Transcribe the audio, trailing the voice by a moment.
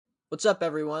What's up,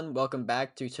 everyone? Welcome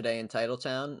back to Today in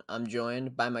Titletown. I'm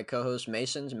joined by my co-host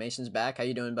Masons. Mason's back. How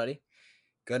you doing, buddy?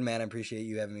 Good, man. I appreciate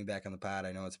you having me back on the pod.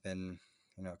 I know it's been,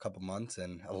 a couple months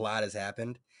and a lot has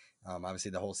happened.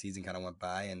 Obviously the whole season kind of went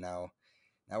by and now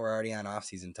we're already on off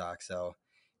season talk. So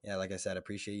yeah, like I said, I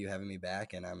appreciate you having me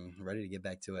back and I'm ready to get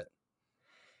back to it.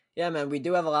 Yeah, man, we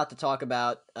do have a lot to talk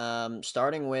about.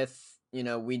 Starting with,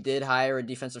 we did hire a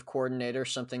defensive coordinator,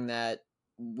 something that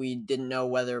we didn't know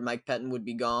whether Mike Pettin would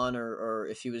be gone or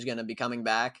if he was going to be coming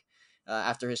back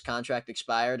after his contract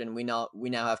expired, and we now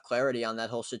have clarity on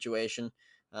that whole situation.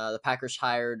 The Packers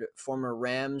hired former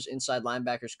Rams inside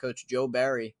linebackers coach Joe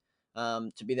Barry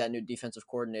to be that new defensive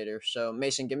coordinator. So,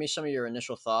 Mason, give me some of your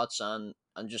initial thoughts on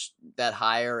just that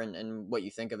hire and what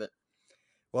you think of it.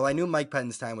 Well, I knew Mike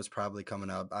Pettin's time was probably coming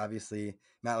up. Obviously,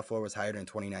 Matt LaFleur was hired in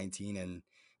 2019 and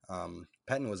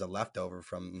Pettin was a leftover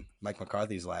from Mike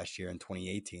McCarthy's last year in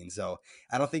 2018. So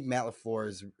I don't think I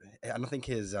don't think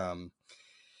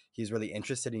he's really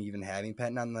interested in even having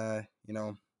Pettin on the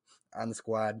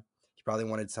squad. He probably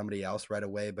wanted somebody else right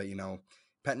away, but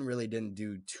Pettin really didn't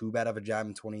do too bad of a job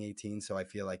in 2018. So I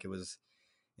feel like it was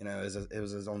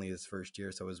only his first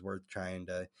year, so it was worth trying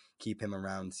to keep him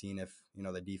around, seeing if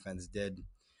the defense did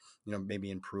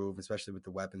maybe improve, especially with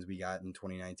the weapons we got in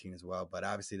 2019 as well. But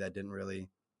obviously that didn't really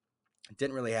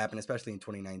happen, especially in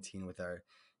 2019 with our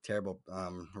terrible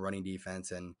running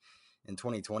defense. And in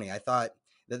 2020, I thought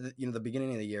that the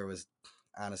beginning of the year was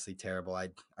honestly terrible. I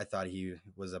thought he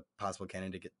was a possible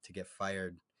candidate to get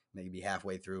fired maybe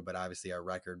halfway through, but obviously our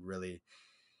record really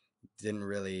didn't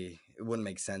really it wouldn't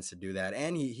make sense to do that.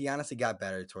 And he honestly got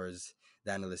better towards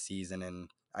the end of the season, and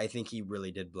I think he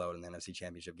really did blow it in the NFC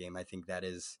Championship game. I think that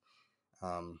is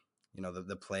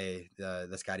the play,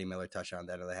 the Scotty Miller touchdown at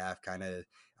the end of the half, kind of,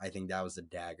 I think that was the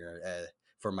dagger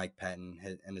for Mike Pettin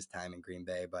and his time in Green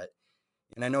Bay.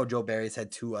 And I know Joe Barry's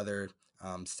had two other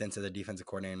stints as a defensive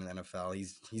coordinator in the NFL.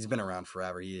 He's been around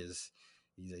forever. He's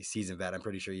a seasoned vet. I'm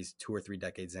pretty sure he's 2 or 3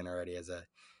 decades in already as a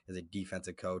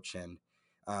defensive coach. And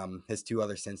his two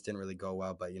other stints didn't really go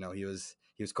well, but he was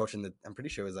coaching I'm pretty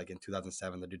sure it was like in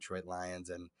 2007 the Detroit Lions,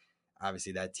 and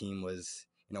obviously that team was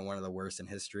one of the worst in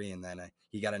history. And then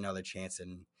he got another chance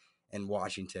in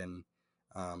Washington,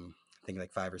 I think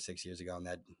like 5 or 6 years ago, and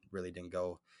that really didn't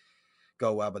go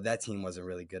well. But that team wasn't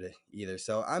really good either.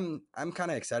 So I'm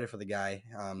kind of excited for the guy.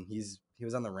 He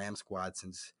was on the Ram squad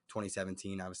since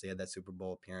 2017. Obviously had that Super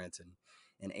Bowl appearance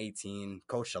and 18,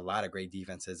 coached a lot of great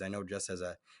defenses. I know just as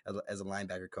a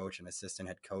linebacker coach and assistant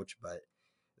head coach, but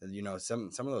some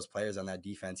of those players on that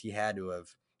defense, he had to have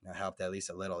helped at least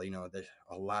a little. There's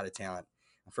a lot of talent.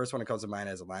 The first one that comes to mind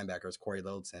as a linebacker is Corey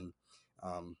Littleton.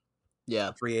 Um,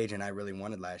 Yeah. Free agent I really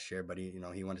wanted last year, but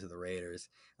he went to the Raiders.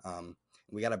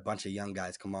 We got a bunch of young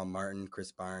guys: Kamal Martin,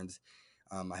 Chris Barnes.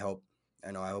 Um, I hope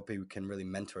I hope he can really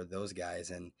mentor those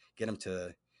guys and get them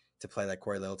to play like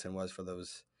Corey Littleton was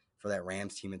for that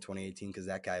Rams team in 2018, because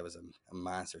that guy was a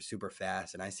monster, super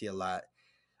fast, and I see a lot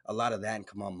of that in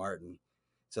Kamal Martin.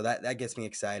 So that gets me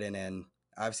excited. And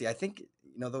obviously, I think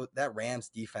that Rams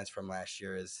defense from last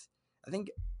year is. I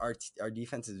think our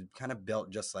defense is kind of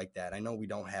built just like that. I know we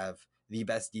don't have the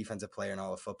best defensive player in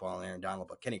all of football in Aaron Donald,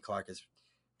 but Kenny Clark is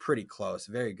pretty close.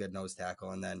 Very good nose tackle.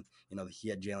 And then he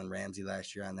had Jalen Ramsey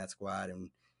last year on that squad,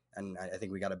 and I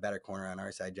think we got a better corner on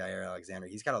our side, Jair Alexander.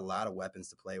 He's got a lot of weapons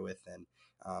to play with, and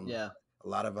Yeah. a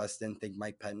lot of us didn't think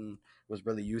Mike Pettin was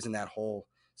really using that whole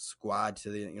squad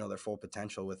to their full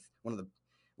potential, with one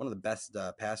of the best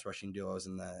pass rushing duos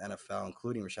in the NFL,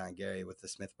 including Rashawn Gary with the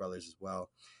Smith brothers as well,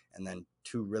 and then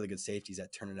two really good safeties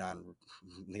that turned it on.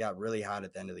 They got really hot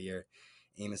at the end of the year,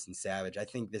 Amos and Savage. I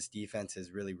think this defense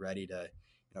is really ready to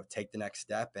take the next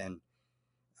step, and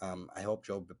I hope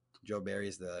Joe Barry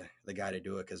is the guy to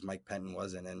do it, because Mike Pettin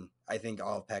wasn't. And I think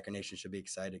all of Packer Nation should be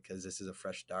excited, because this is a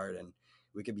fresh start, and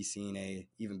we could be seeing a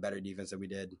even better defense than we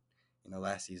did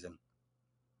last season.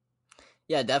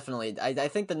 Yeah, definitely. I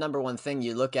think the number one thing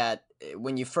you look at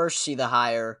when you first see the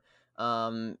hire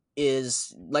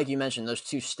is, like you mentioned, those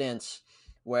two stints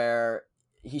where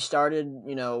he started,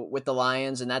 with the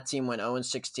Lions, and that team went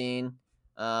 0-16,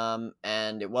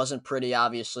 and it wasn't pretty,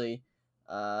 obviously.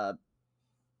 Uh,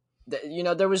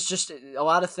 there was just a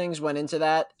lot of things went into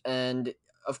that, and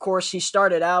of course he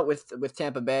started out with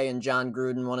Tampa Bay, and John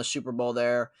Gruden won a Super Bowl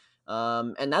there,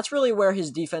 and that's really where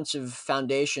his defensive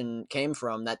foundation came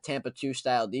from, that Tampa 2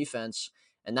 style defense,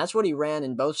 and that's what he ran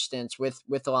in both stints with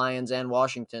the Lions and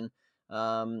Washington.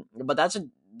 But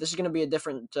this is going to be a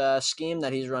different scheme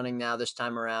that he's running now this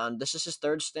time around. This is his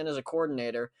third stint as a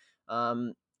coordinator.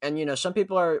 And some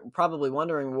people are probably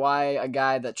wondering why a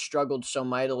guy that struggled so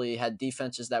mightily had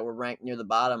defenses that were ranked near the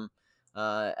bottom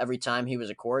every time he was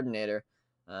a coordinator.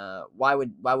 Why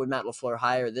would Matt LaFleur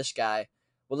hire this guy?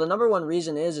 Well, the number one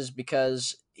reason is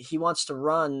because he wants to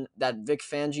run that Vic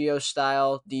Fangio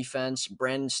style defense.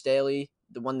 Brandon Staley,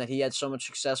 the one that he had so much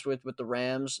success with the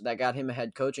Rams, that got him a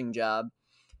head coaching job.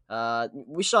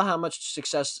 We saw how much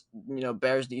success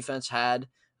Bears defense had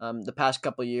the past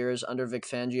couple years under Vic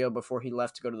Fangio before he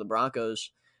left to go to the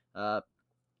Broncos. Uh,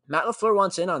 Matt LaFleur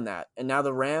wants in on that, and now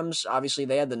the Rams, obviously,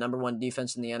 they had the number one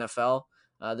defense in the NFL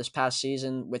this past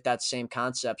season with that same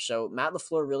concept. So Matt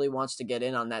LaFleur really wants to get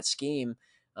in on that scheme,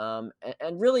 and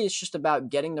really, it's just about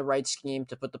getting the right scheme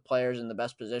to put the players in the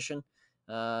best position.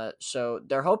 So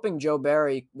they're hoping Joe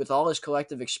Barry, with all his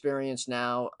collective experience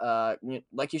now,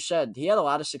 like you said, he had a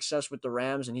lot of success with the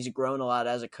Rams, and he's grown a lot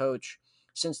as a coach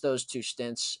since those two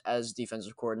stints as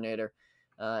defensive coordinator.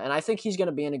 And I think he's going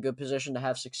to be in a good position to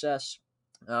have success,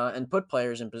 and put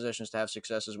players in positions to have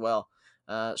success as well.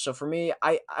 So for me,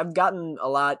 I've gotten a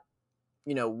lot,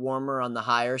 warmer on the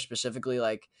hire, specifically,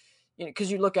 like,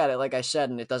 because you look at it, like I said,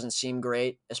 and it doesn't seem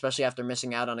great, especially after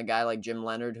missing out on a guy like Jim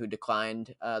Leonard, who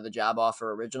declined the job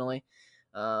offer originally.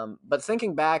 But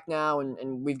thinking back now,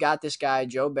 and we've got this guy,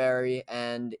 Joe Barry,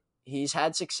 and he's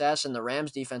had success, and the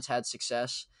Rams defense had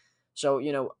success. So,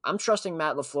 I'm trusting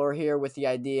Matt LaFleur here with the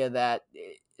idea that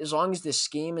as long as this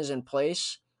scheme is in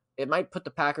place, it might put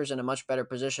the Packers in a much better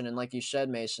position. And like you said,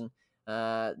 Mason,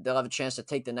 they'll have a chance to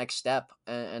take the next step,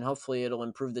 and hopefully it'll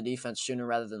improve the defense sooner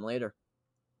rather than later.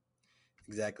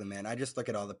 Exactly, man. I just look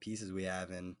at all the pieces we have,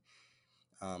 and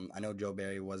I know Joe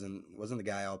Barry wasn't the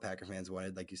guy all Packer fans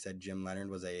wanted. Like you said, Jim Leonard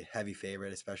was a heavy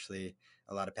favorite, especially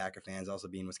a lot of Packer fans, also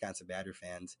being Wisconsin Badger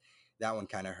fans. That one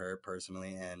kind of hurt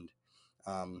personally. And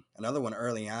another one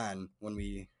early on, when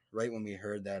we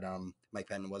heard that Mike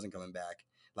Penn wasn't coming back,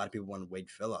 a lot of people wanted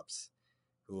Wade Phillips,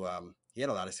 who he had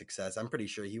a lot of success. I'm pretty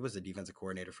sure he was the defensive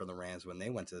coordinator for the Rams when they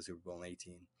went to the Super Bowl in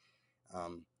 18.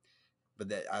 But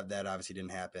that obviously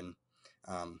didn't happen.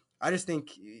 I just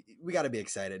think we got to be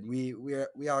excited. We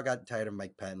all got tired of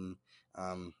Mike Penn,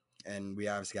 and we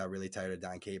obviously got really tired of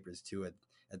Don Capers too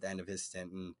at the end of his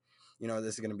stint. And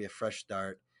this is going to be a fresh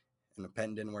start. And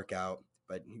Penn didn't work out,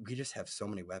 but we just have so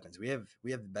many weapons. We have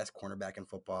the best cornerback in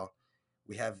football.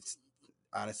 We have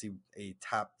honestly a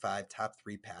top 5, top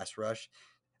 3 pass rush.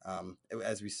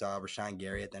 As we saw, Rashawn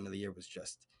Gary at the end of the year was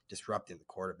just disrupting the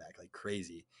quarterback like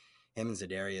crazy. Him and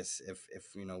Za'Darius, if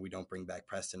we don't bring back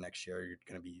Preston next year, you're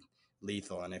going to be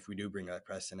lethal. And if we do bring back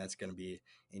Preston, that's going to be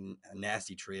a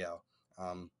nasty trio.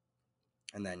 And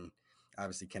then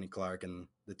obviously Kenny Clark and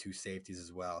the 2 safeties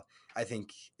as well. I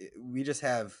think we just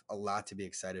have a lot to be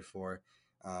excited for.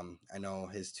 I know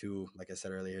like I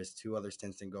said earlier, his 2 other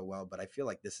stints didn't go well, but I feel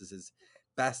like this is his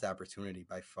best opportunity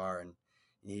by far. And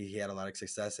he had a lot of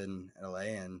success in LA,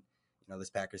 and this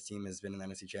Packers team has been in the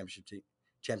NFC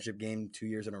Championship game 2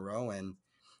 years in a row, and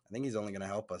I think he's only going to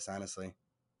help us, honestly.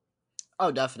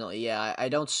 Oh, definitely. Yeah, I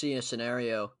don't see a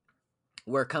scenario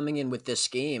where coming in with this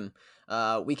scheme,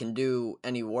 we can do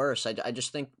any worse. I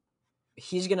just think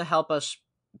he's going to help us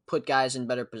put guys in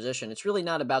better position. It's really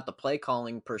not about the play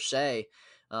calling per se.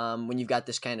 When you've got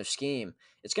this kind of scheme,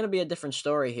 it's going to be a different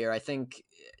story here. I think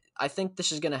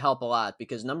this is going to help a lot,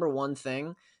 because number one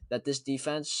thing that this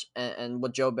defense and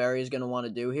what Joe Barry is going to want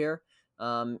to do here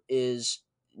is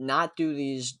not do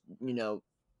these,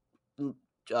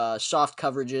 soft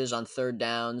coverages on third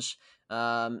downs.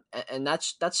 And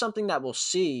that's something that we'll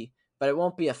see, but it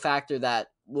won't be a factor that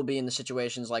will be in the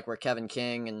situations like where Kevin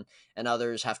King and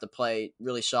others have to play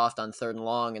really soft on third and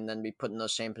long and then be put in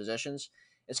those same positions.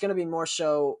 It's going to be more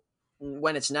so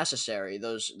when it's necessary,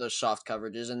 those soft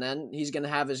coverages, and then he's going to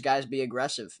have his guys be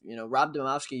aggressive. Rob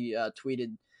Domofsky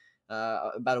tweeted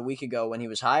about a week ago when he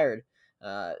was hired.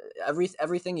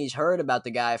 Everything he's heard about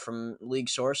the guy from league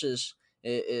sources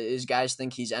is guys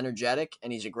think he's energetic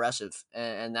and he's aggressive,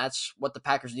 and that's what the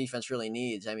Packers defense really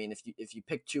needs. I mean, if you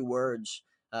pick 2 words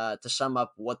to sum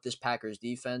up what this Packers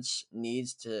defense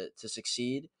needs to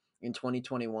succeed in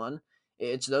 2021,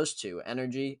 it's those 2: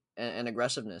 energy and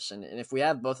aggressiveness. And if we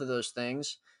have both of those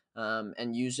things,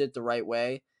 and use it the right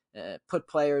way, put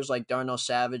players like Darnell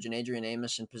Savage and Adrian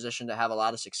Amos in position to have a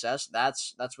lot of success,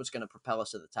 that's what's going to propel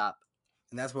us to the top.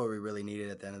 And that's what we really needed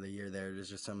at the end of the year. There's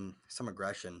just some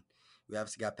aggression. We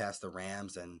obviously got past the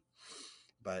Rams,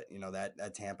 but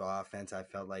that Tampa offense, I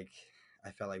felt like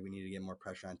we needed to get more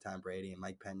pressure on Tom Brady, and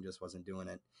Mike Penn just wasn't doing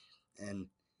it.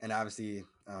 And obviously,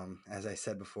 as I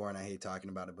said before, and I hate talking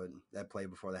about it, but that play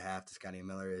before the half to Scotty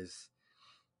Miller is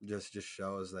just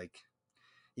shows like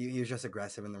he was just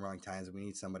aggressive in the wrong times. We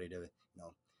need somebody to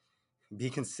be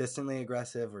consistently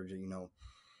aggressive, or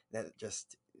that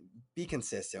just be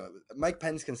consistent. Mike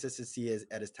Penn's consistency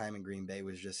at his time in Green Bay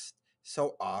was just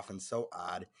so off and so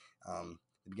odd. The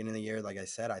beginning of the year, like I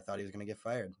said, I thought he was going to get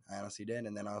fired. I honestly did,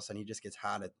 and then all of a sudden he just gets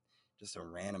hot at just a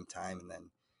random time, and then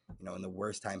in the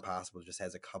worst time possible, just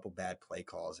has a couple bad play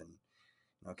calls,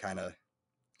 and kind of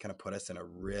put us in a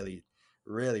really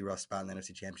really rough spot in the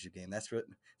NFC Championship game. It's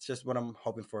just what I'm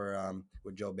hoping for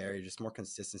with Joe Barry, just more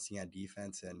consistency on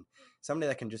defense and somebody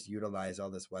that can just utilize all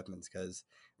this weapons because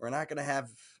we're not going to have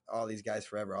all these guys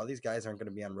forever. All these guys aren't going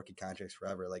to be on rookie contracts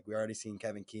forever. Like we already seen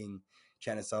Kevin King,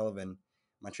 Shannon Sullivan,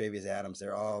 Montravius Adams.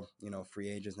 They're all free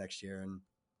agents next year, and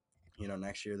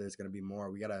next year there's going to be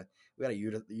more. We gotta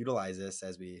utilize this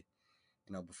as we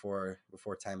before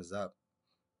time is up.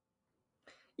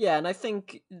 Yeah, and I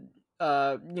think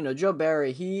Joe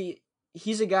Barry,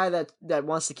 he's a guy that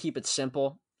wants to keep it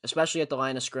simple, especially at the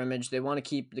line of scrimmage. They want to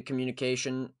keep the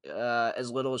communication as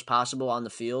little as possible on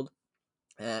the field,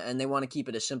 and they want to keep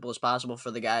it as simple as possible for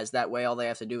the guys. That way, all they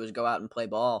have to do is go out and play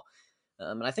ball.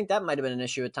 And I think that might have been an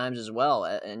issue at times as well.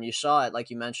 And you saw it, like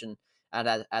you mentioned, at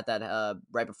that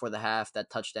right before the half, that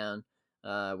touchdown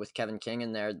with Kevin King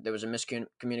in there. There was a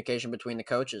miscommunication between the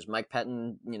coaches. Mike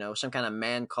Pettin, some kind of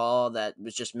man call that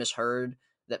was just misheard.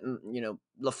 That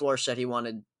LaFleur said he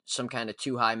wanted some kind of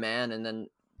too high man, and then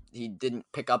he didn't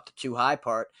pick up the too high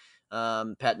part,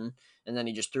 Pettin, and then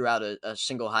he just threw out a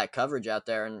single high coverage out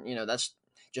there, and that's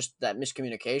just that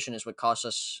miscommunication is what cost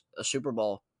us a Super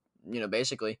Bowl.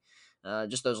 Basically.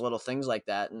 Just those little things like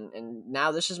that. And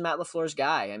now this is Matt LaFleur's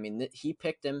guy. I mean, he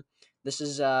picked him. This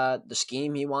is the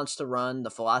scheme he wants to run, the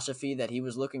philosophy that he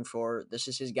was looking for. This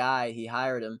is his guy. He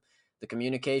hired him. The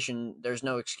communication, there's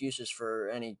no excuses for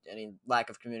any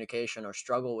lack of communication or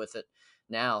struggle with it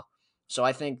now. So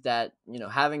I think that,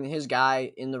 having his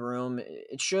guy in the room,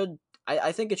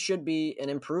 I think it should be an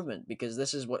improvement because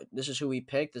this is who he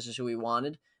picked. This is who he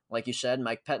wanted. Like you said,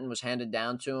 Mike Pettin was handed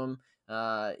down to him.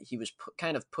 He was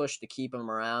kind of pushed to keep him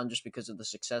around just because of the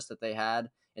success that they had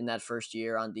in that first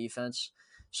year on defense.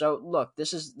 So look,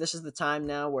 this is the time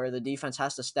now where the defense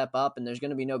has to step up, and there's going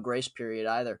to be no grace period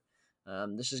either.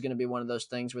 This is going to be one of those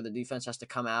things where the defense has to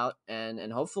come out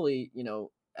and hopefully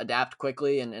adapt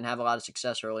quickly and have a lot of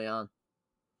success early on.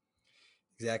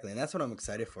 Exactly, and that's what I'm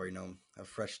excited for. A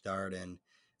fresh start, and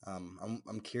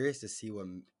I'm curious to see what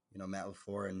Matt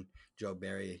LaFleur and Joe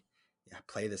Barry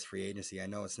play this free agency. I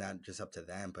know it's not just up to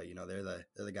them, but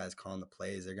they're the guys calling the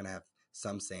plays. They're gonna have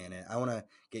some say in it. I want to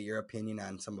get your opinion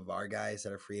on some of our guys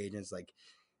that are free agents. Like,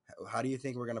 how do you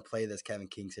think we're gonna play this Kevin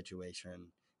King situation?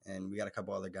 And we got a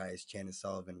couple other guys: Shannon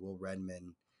Sullivan, Will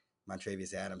Redmond,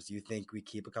 Montravius Adams. Do you think we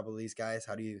keep a couple of these guys?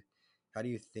 How do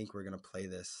you think we're gonna play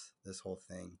this whole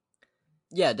thing?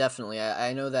 Yeah, definitely.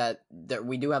 I know that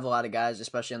we do have a lot of guys,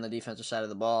 especially on the defensive side of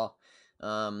the ball,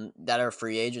 that are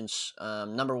free agents.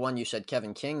 Number one, you said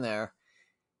Kevin King there.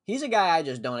 He's a guy I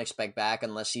just don't expect back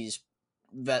unless he's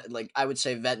vet. Like I would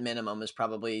say, vet minimum is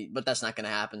probably, but that's not going to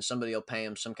happen. Somebody will pay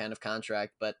him some kind of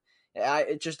contract, but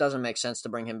it just doesn't make sense to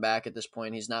bring him back at this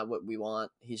point. He's not what we want.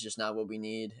 He's just not what we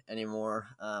need anymore.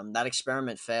 That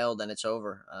experiment failed and it's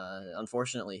over.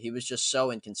 Unfortunately, he was just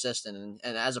so inconsistent,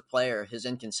 and as a player, his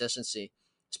inconsistency,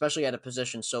 especially at a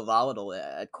position so volatile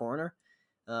at corner,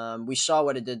 we saw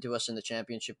what it did to us in the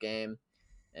championship game.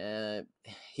 Him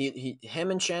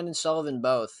and Shannon Sullivan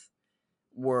both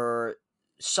were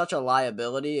such a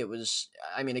liability. It was,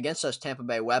 I mean, against those Tampa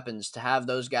Bay weapons, to have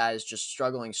those guys just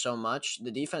struggling so much,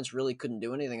 the defense really couldn't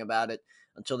do anything about it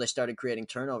until they started creating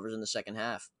turnovers in the second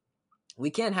half. We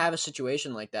can't have a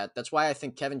situation like that. That's why I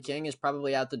think Kevin King is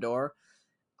probably out the door.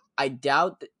 I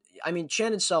doubt that. I mean,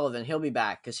 Shannon Sullivan, he'll be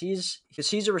back because he's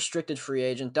a restricted free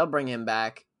agent. They'll bring him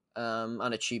back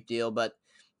on a cheap deal, but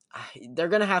they're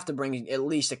going to have to bring at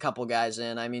least a couple guys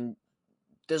in. I mean,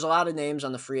 there's a lot of names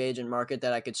on the free agent market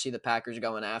that I could see the Packers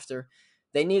going after.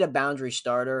 They need a boundary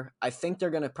starter. I think they're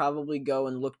going to probably go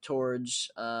and look towards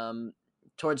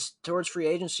free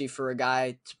agency for a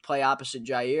guy to play opposite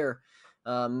Jair.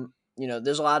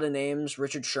 There's a lot of names.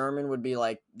 Richard Sherman would be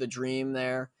like the dream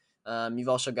there. You've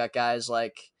also got guys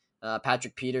like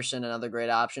Patrick Peterson, another great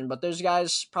option. But there's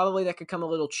guys probably that could come a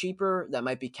little cheaper that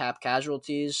might be cap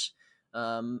casualties,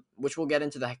 which we'll get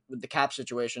into the cap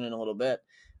situation in a little bit.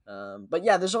 But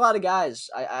yeah, there's a lot of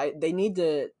guys. They need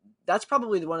to. That's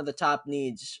probably one of the top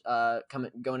needs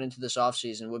going into this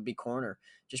offseason would be corner,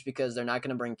 just because they're not going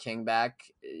to bring King back.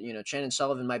 Shannon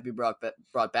Sullivan might be brought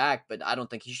back, but I don't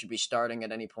think he should be starting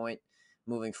at any point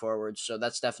moving forward. So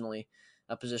that's definitely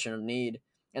a position of need.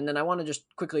 And then I want to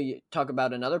just quickly talk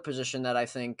about another position that I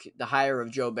think the hire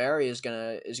of Joe Barry is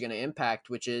gonna impact,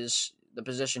 which is the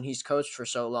position he's coached for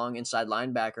so long, inside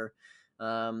linebacker.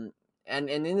 And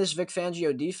in this Vic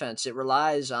Fangio defense, it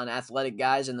relies on athletic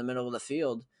guys in the middle of the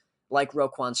field, like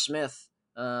Roquan Smith,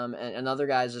 and other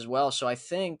guys as well. So I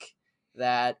think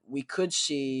that we could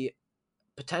see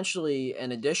potentially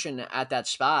an addition at that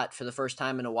spot for the first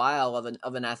time in a while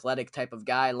of an athletic type of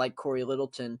guy like Corey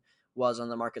Littleton was on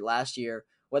the market last year.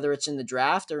 Whether it's in the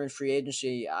draft or in free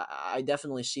agency, I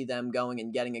definitely see them going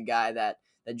and getting a guy that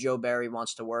Joe Barry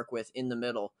wants to work with in the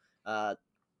middle.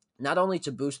 Not only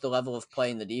to boost the level of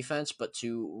play in the defense, but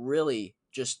to really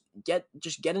just get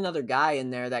another guy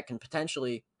in there that can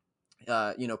potentially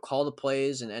call the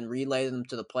plays and relay them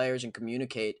to the players and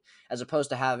communicate, as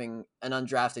opposed to having an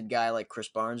undrafted guy like Chris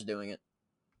Barnes doing it.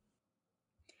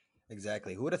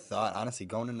 Exactly. Who would have thought? Honestly,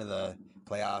 going into the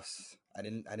playoffs, I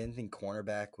didn't think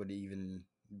cornerback would even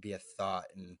be a thought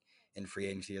in free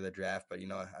agency or the draft. But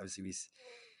obviously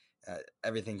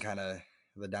everything kind of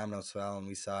the dominoes fell, and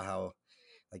we saw how,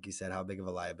 like you said, how big of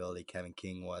a liability Kevin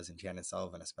King was and Shannon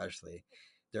Sullivan, especially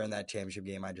during that championship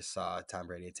game. I just saw Tom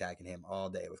Brady attacking him all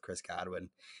day with Chris Godwin,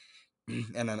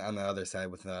 and on the other side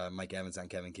with Mike Evans on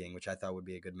Kevin King, which I thought would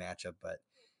be a good matchup, but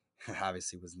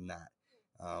obviously was not.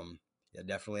 Yeah,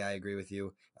 definitely, I agree with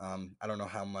you. I don't know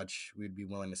how much we'd be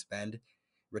willing to spend.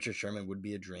 Richard Sherman would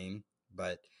be a dream,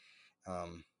 but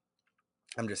um,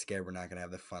 I'm just scared we're not going to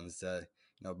have the funds to,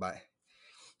 buy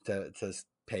to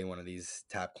pay one of these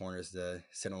top corners to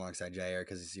sit alongside Jair,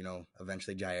 because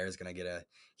eventually Jair is going to get a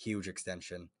huge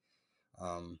extension,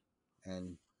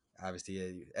 and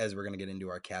obviously as we're going to get into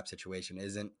our cap situation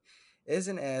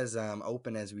isn't as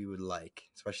open as we would like,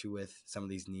 especially with some of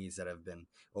these needs that have been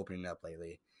opening up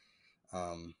lately.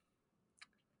 Um,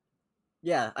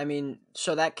 Yeah, I mean,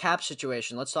 so that cap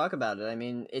situation, let's talk about it. I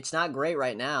mean, it's not great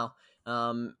right now.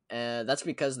 That's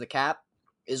because the cap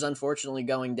is unfortunately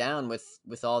going down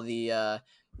with all the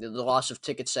loss of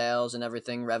ticket sales and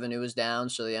everything. Revenue is down,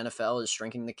 so the NFL is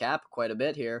shrinking the cap quite a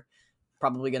bit here.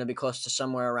 Probably going to be close to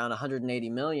somewhere around 180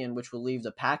 million, which will leave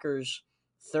the Packers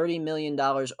 $30 million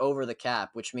over the cap,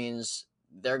 which means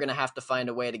they're going to have to find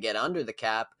a way to get under the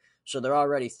cap. So they're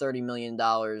already $30 million.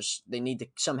 They need to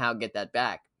somehow get that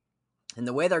back. And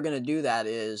the way they're going to do that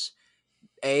is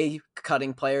A,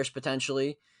 cutting players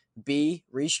potentially, B,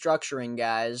 restructuring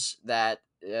guys that,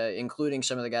 including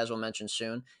some of the guys we'll mention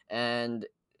soon, and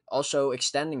also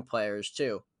extending players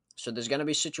too. So there's going to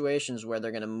be situations where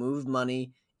they're going to move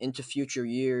money into future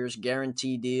years,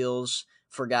 guarantee deals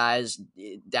for guys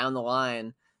down the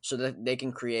line so that they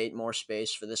can create more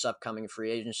space for this upcoming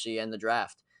free agency and the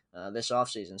draft this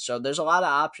offseason. So there's a lot of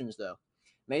options though.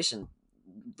 Mason,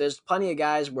 there's plenty of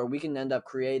guys where we can end up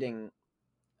creating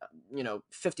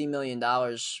 $50 million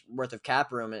worth of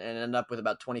cap room and end up with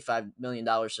about $25 million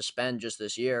to spend just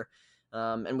this year.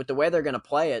 And with the way they're going to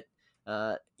play it,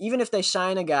 even if they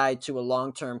sign a guy to a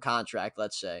long-term contract,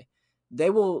 let's say, they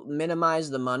will minimize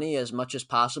the money as much as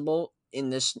possible in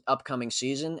this upcoming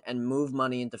season and move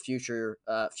money into future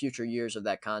years of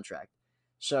that contract.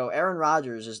 So Aaron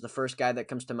Rodgers is the first guy that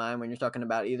comes to mind when you're talking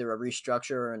about either a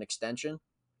restructure or an extension.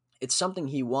 It's something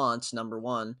he wants, number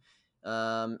one.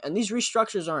 And these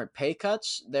restructures aren't pay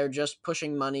cuts. They're just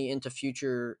pushing money into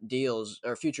future deals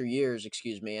or future years,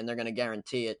 excuse me, and they're going to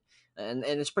guarantee it. And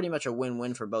it's pretty much a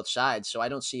win-win for both sides. So I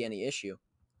don't see any issue.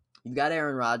 You've got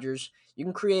Aaron Rodgers. You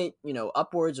can create,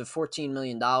 upwards of $14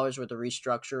 million with a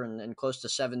restructure and close to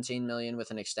 $17 million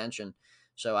with an extension.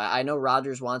 So I know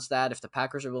Rodgers wants that. If the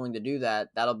Packers are willing to do that,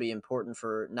 that'll be important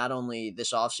for not only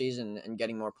this offseason and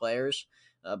getting more players,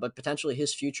 but potentially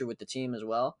his future with the team as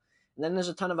well. And then there's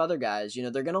a ton of other guys.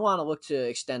 They're going to want to look to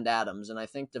extend Adams, and I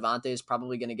think Devontae is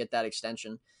probably going to get that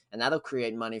extension, and that'll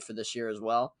create money for this year as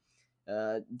well.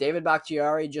 David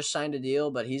Bakhtiari just signed a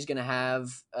deal, but he's going to have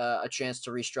a chance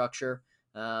to restructure.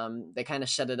 They kind of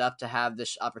set it up to have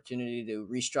this opportunity to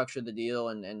restructure the deal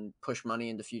and push money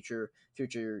into future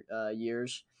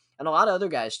years. And a lot of other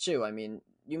guys too. I mean,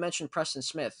 you mentioned Preston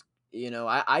Smith.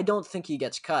 I don't think he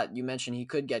gets cut. You mentioned he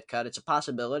could get cut. It's a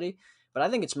possibility, but I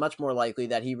think it's much more likely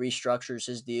that he restructures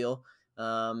his deal,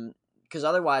 because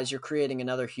otherwise you're creating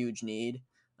another huge need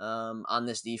on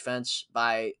this defense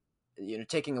by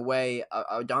taking away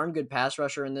a darn good pass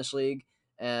rusher in this league.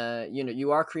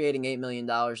 You are creating $8 million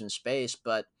in space,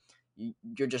 but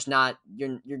you're just not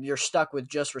you're stuck with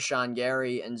just Rashawn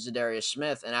Gary and Zadarius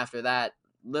Smith, and after that,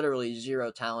 literally zero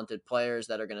talented players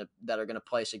that are gonna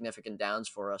play significant downs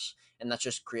for us, and that's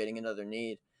just creating another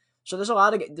need. So there's a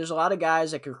lot of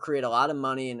guys that could create a lot of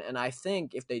money, and I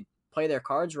think if they play their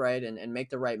cards right and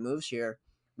make the right moves here,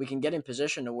 we can get in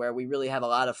position to where we really have a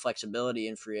lot of flexibility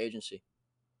in free agency.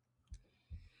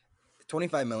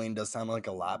 25 million does sound like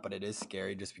a lot, but it is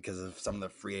scary just because of some of the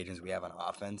free agents we have on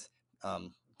offense.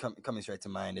 Coming straight to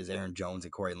mind is Aaron Jones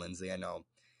and Corey Linsley. I know,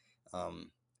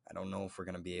 I don't know if we're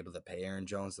going to be able to pay Aaron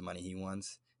Jones the money he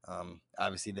wants.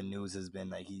 Obviously, the news has been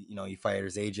like he fired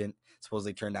his agent,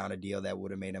 supposedly turned down a deal that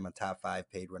would have made him a top 5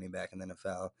 paid running back in the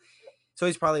NFL. So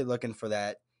he's probably looking for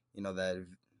that,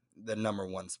 the number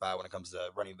one spot when it comes to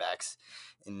running backs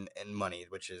in money,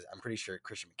 which is I'm pretty sure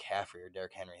Christian McCaffrey or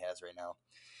Derrick Henry has right now.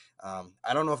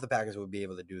 I don't know if the Packers would be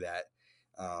able to do that.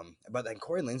 But then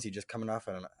Corey Linsley just coming off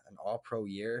an All-Pro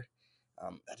year,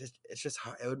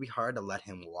 it would be hard to let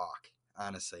him walk,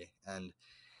 honestly. And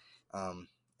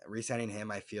re-signing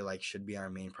him, I feel like should be our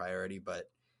main priority. But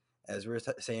as we were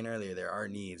saying earlier, there are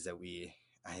needs that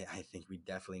I think we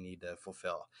definitely need to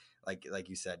fulfill. Like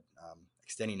you said,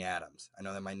 extending Adams. I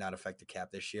know that might not affect the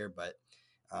cap this year, but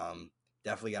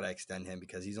definitely got to extend him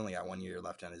because he's only got 1 year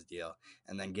left on his deal,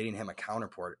 and then getting him a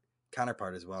counterpart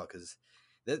as well, because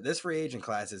this free agent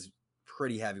class is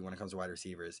pretty heavy when it comes to wide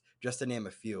receivers. Just to name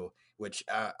a few, which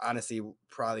honestly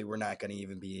probably we're not going to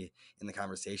even be in the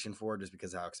conversation for just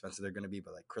because of how expensive they're going to be.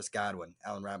 But like Chris Godwin,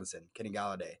 Allen Robinson, Kenny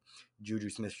Galladay, Juju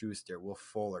Smith-Schuster, Will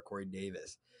Fuller, Corey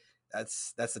Davis.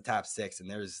 That's the top 6, and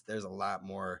there's a lot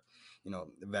more,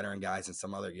 veteran guys and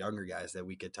some other younger guys that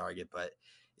we could target. But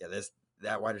yeah,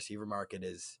 that wide receiver market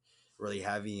is really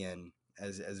heavy, and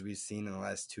as we've seen in the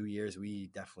last 2 years, we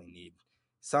definitely need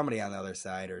somebody on the other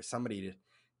side or somebody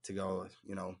to go,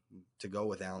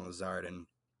 with Allen Lazard, and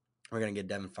we're gonna get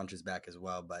Devin Funchess back as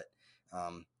well. But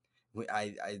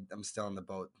I'm still in the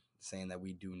boat saying that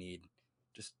we do need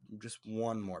just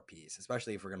one more piece,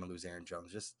 especially if we're gonna lose Aaron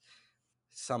Jones, just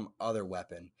some other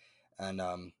weapon. And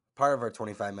part of our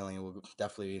 $25 million will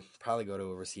definitely probably go to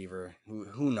a receiver.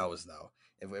 Who knows though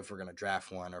if we're gonna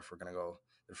draft one or if we're gonna go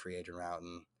the free agent route.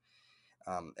 And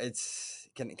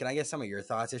can I get some of your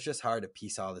thoughts? It's just hard to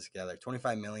piece all this together.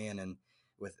 25 million, and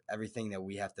with everything that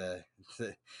we have to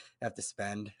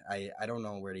spend, I don't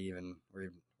know where to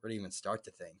even start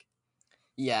to think.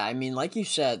 Yeah, I mean, like you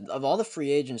said, of all the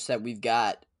free agents that we've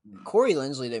got, Corey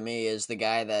Linsley to me is the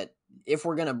guy that if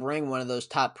we're gonna bring one of those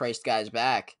top priced guys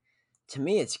back, to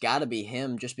me it's got to be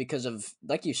him, just because of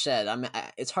like you said.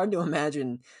 It's hard to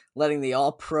imagine letting the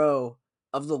All Pro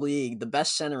of the league, the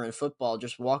best center in football,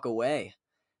 just walk away.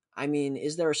 I mean,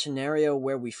 is there a scenario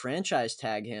where we franchise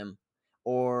tag him,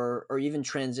 or even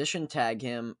transition tag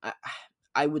him?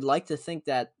 I would like to think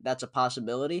that that's a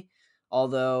possibility,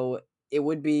 although it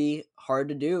would be hard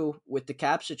to do with the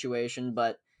cap situation.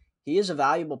 But he is a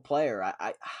valuable player.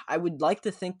 I would like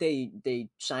to think they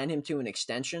sign him to an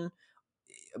extension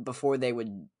before they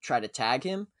would try to tag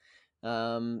him,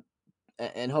 um,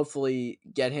 and hopefully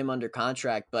get him under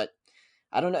contract. But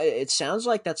I don't know. It sounds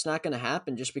like that's not going to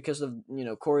happen, just because of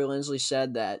Corey Linsley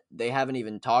said that they haven't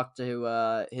even talked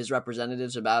to his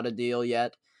representatives about a deal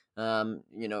yet.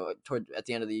 Toward at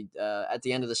the end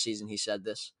of the season, he said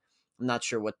this. I'm not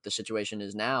sure what the situation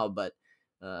is now, but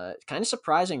it's kind of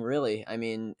surprising, really. I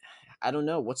mean, I don't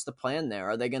know what's the plan there.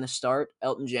 Are they going to start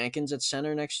Elton Jenkins at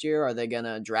center next year? Are they going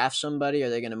to draft somebody? Are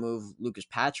they going to move Lucas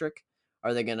Patrick?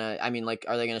 Are they going to? I mean,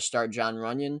 are they going to start John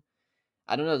Runyon?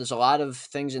 I don't know. There's a lot of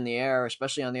things in the air,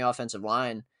 especially on the offensive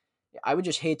line. I would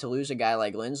just hate to lose a guy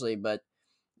like Linsley, but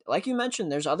like you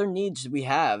mentioned, there's other needs we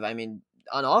have. I mean,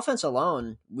 on offense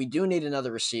alone, we do need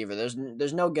another receiver.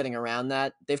 There's no getting around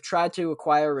that. They've tried to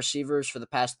acquire receivers for the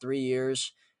past 3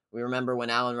 years. We remember when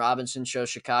Allen Robinson chose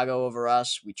Chicago over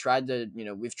us. We've tried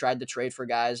to trade for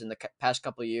guys in the past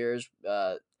couple of years.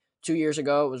 2 years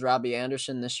ago, it was Robbie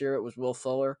Anderson. This year, it was Will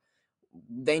Fuller.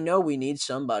 They know we need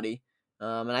somebody.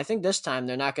 And I think this time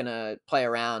they're not going to play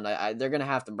around. They're going to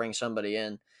have to bring somebody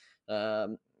in.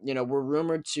 We're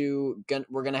rumored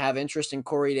we're going to have interest in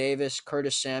Corey Davis,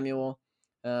 Curtis Samuel.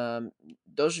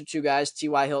 Those are two guys.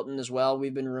 T.Y. Hilton as well.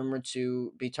 We've been rumored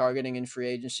to be targeting in free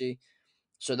agency.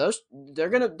 So they're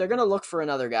gonna look for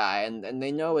another guy, and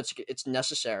they know it's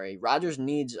necessary. Rodgers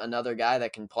needs another guy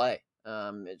that can play.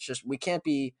 It's just we can't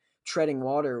be treading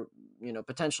water.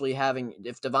 Potentially having,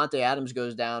 if Devontae Adams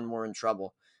goes down, we're in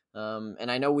trouble.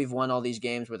 And I know we've won all these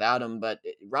games without him, but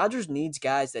Rodgers needs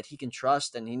guys that he can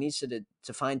trust, and he needs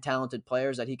to find talented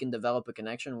players that he can develop a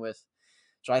connection with.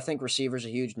 So I think receiver's a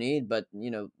huge need, but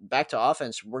back to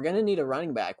offense, we're going to need a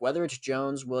running back, whether it's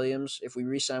Jones, Williams. If we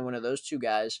re-sign one of those two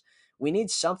guys, we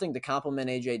need something to complement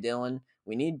A.J. Dillon.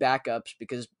 We need backups,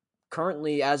 because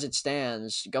currently, as it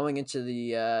stands, going into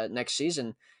the next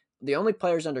season, the only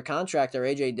players under contract are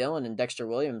A.J. Dillon and Dexter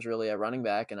Williams, really, at running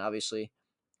back, and obviously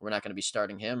we're not going to be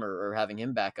starting him or having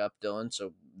him back up Dillon.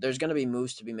 So there's going to be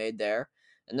moves to be made there.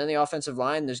 And then the offensive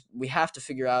line, we have to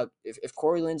figure out if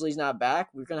Corey Linsley's not back,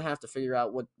 we're going to have to figure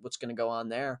out what's going to go on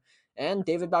there. And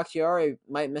David Bakhtiari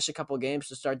might miss a couple of games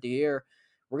to start the year.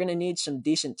 We're going to need some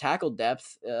decent tackle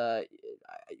depth.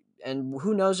 And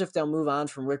who knows if they'll move on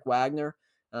from Rick Wagner.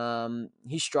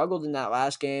 He struggled in that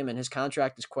last game, and his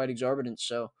contract is quite exorbitant.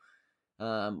 So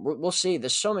we'll see.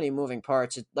 There's so many moving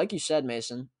parts. Like you said,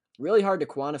 Mason, really hard to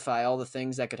quantify all the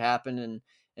things that could happen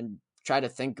and try to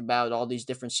think about all these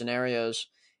different scenarios.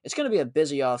 It's going to be a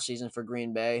busy offseason for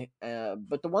Green Bay.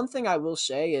 But the one thing I will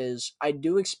say is I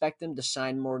do expect them to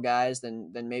sign more guys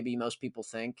than maybe most people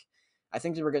think. I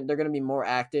think they're going to be more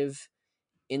active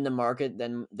in the market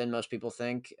than most people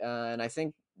think. And I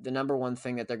think the number one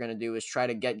thing that they're going to do is try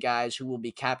to get guys who will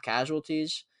be cap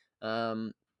casualties.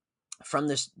 Um, from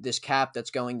this cap that's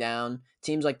going down.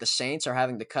 Teams like the Saints are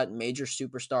having to cut major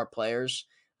superstar players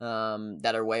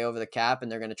that are way over the cap,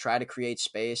 and they're going to try to create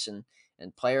space, and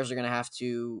players are going to have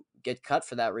to get cut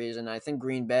for that reason. I think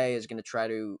Green Bay is going to try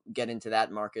to get into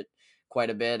that market quite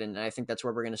a bit, and I think that's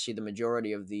where we're going to see the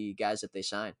majority of the guys that they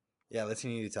sign. Yeah,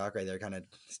 listening to you talk right there kind of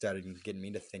started getting me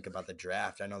to think about the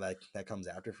draft. I know that comes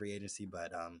after free agency,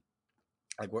 but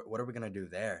like what are we gonna do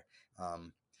there?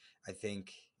 I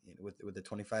think with the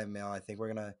 25 mil, I think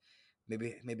we're gonna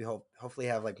hopefully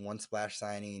have like one splash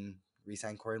signing,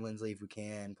 re-sign Corey Linsley if we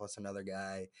can, plus another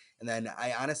guy, and then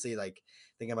I honestly like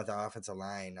thinking about the offensive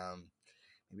line.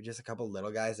 Maybe just a couple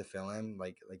little guys to fill in,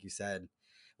 like you said.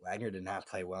 Wagner did not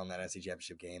play well in that SC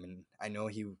championship game, and I know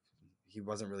he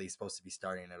wasn't really supposed to be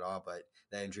starting at all, but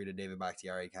that injury to David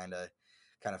Bakhtiari kind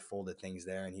of folded things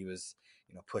there, and he was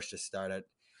pushed to start at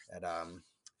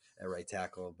right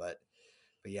tackle. But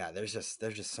yeah, there's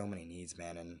just so many needs,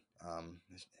 man, and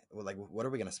like what are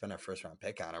we gonna spend our first round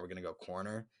pick on? Are we gonna go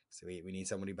corner? So we need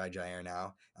somebody by Jair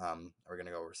now. Are we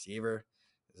gonna go receiver?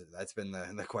 That's been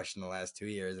the question the last 2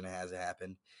 years, and it hasn't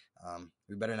happened.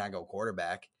 We better not go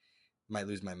quarterback. Might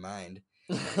lose my mind.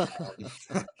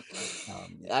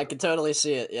 I can totally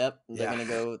see it. Yep, they're Yeah, gonna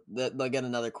go. They'll get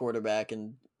another quarterback,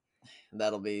 and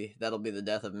that'll be the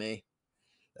death of me.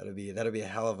 that'll be a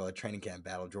hell of a training camp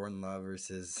battle. Jordan Love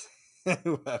versus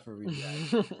whoever we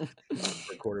draft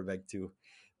for quarterback too.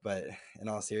 But in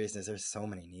all seriousness, there's so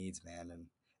many needs, man,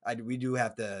 and we do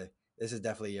have to. This is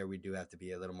definitely a year we do have to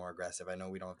be a little more aggressive. I know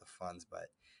we don't have the funds, but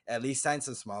at least sign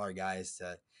some smaller guys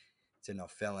to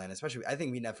fill in. Especially, I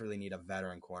think we definitely need a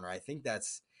veteran corner. I think that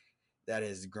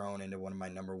has grown into one of my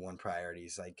number one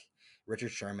priorities. Like Richard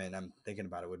Sherman, I'm thinking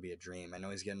about it would be a dream. I know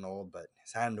he's getting old, but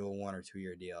sign him to a 1 or 2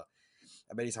 year deal.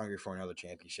 I bet he's hungry for another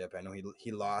championship. I know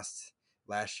he lost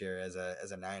last year as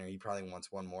a Niner. He probably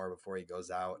wants one more before he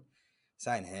goes out.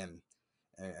 Sign him.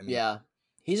 I mean, Yeah,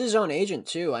 he's his own agent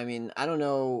too. I mean, I don't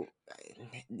know.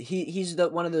 He's the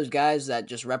one of those guys that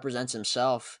just represents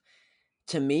himself.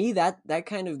 To me, that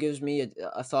kind of gives me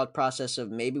a thought process of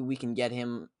maybe we can get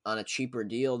him on a cheaper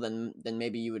deal than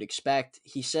maybe you would expect.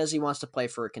 He says he wants to play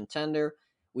for a contender.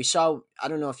 We saw. I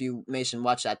don't know if you Mason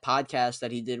watched that podcast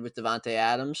that he did with Devonte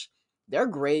Adams. They're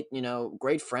great,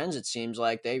 great friends. It seems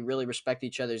like they really respect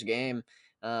each other's game.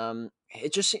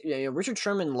 It just Richard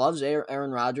Sherman loves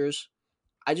Aaron Rodgers.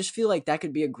 I just feel like that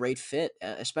could be a great fit,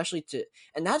 especially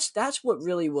and that's what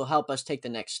really will help us take the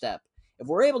next step. If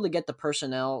we're able to get the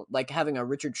personnel, like having a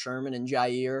Richard Sherman and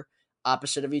Jair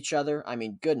opposite of each other, I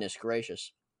mean, goodness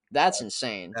gracious, that's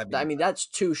insane. that'd I be mean, that's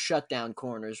two shutdown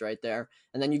corners right there,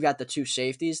 and then you've got the two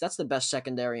safeties. That's the best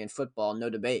secondary in football, no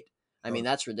debate. I oh, mean,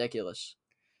 that's ridiculous.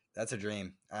 that's a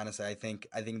dream. Honestly, I think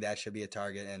that should be a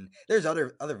target. And there's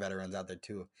other veterans out there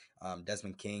too.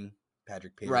 Desmond King,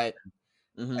 Patrick Peterson, Right.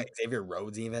 Hmm. Xavier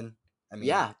Rhodes, even. I mean,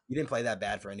 Yeah. he didn't play that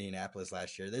bad for Indianapolis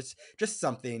last year. There's just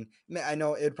something. I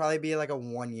know it'd probably be like a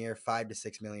 1 year, $5 to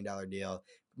 $6 million deal.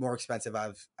 More expensive,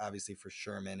 obviously, for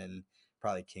Sherman and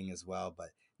probably King as well. But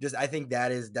just I think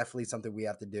that is definitely something we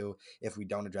have to do if we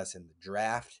don't address in the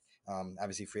draft.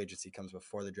 Obviously, free agency comes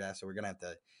before the draft, so we're gonna have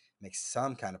to make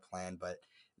some kind of plan. But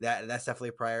that's definitely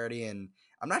a priority. And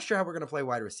I'm not sure how we're gonna play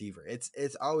wide receiver.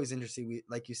 It's always interesting. We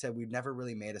like you said, we've never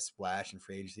really made a splash in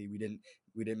free agency. We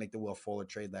didn't make the Will Fuller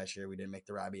trade last year. We didn't make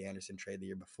the Robbie Anderson trade the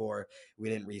year before. We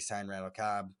didn't re-sign Randall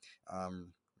Cobb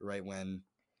right when.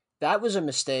 That was a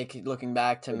mistake looking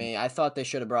back to me. I thought they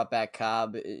should have brought back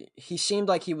Cobb. He seemed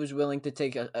like he was willing to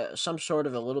take some sort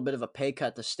of a little bit of a pay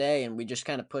cut to stay, and we just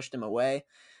kind of pushed him away.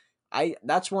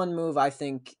 That's one move I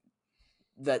think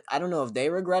that I don't know if they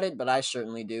regret it, but I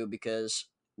certainly do because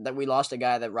that we lost a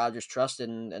guy that Rodgers trusted,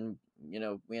 and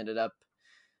we ended up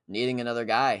needing another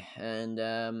guy.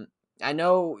 And I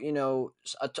know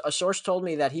a source told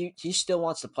me that he still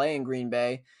wants to play in Green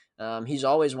Bay. He's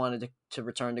always wanted to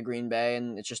return to Green Bay,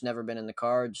 and it's just never been in the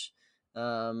cards.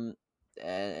 Um,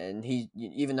 and he,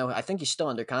 even though I think he's still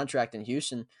under contract in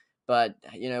Houston, but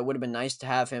it would have been nice to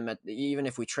have him even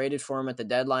if we traded for him at the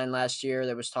deadline last year.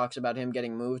 There was talks about him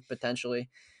getting moved potentially.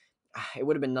 It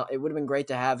would have been great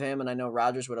to have him, and I know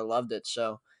Rodgers would have loved it.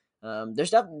 So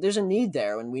There's a need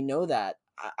there, and we know that.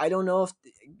 I don't know if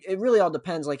it really all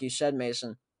depends, like you said,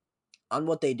 Mason, on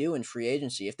what they do in free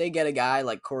agency. If they get a guy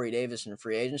like Corey Davis in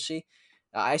free agency,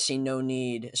 I see no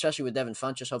need, especially with Devin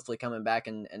Funchess hopefully coming back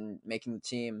and making the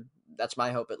team. That's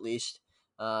my hope, at least.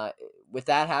 Uh, with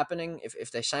that happening,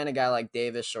 if they sign a guy like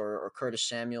Davis or Curtis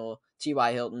Samuel,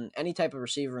 T.Y. Hilton, any type of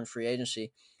receiver in free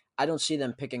agency, I don't see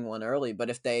them picking one early. But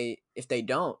if they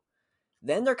don't,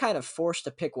 then they're kind of forced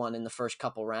to pick one in the first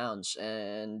couple rounds,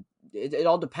 and it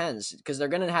all depends because they're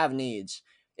going to have needs.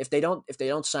 If they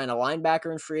don't sign a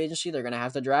linebacker in free agency, they're going to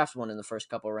have to draft one in the first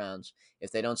couple rounds.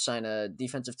 If they don't sign a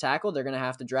defensive tackle, they're going to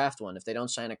have to draft one. If they don't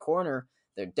sign a corner,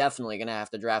 they're definitely going to have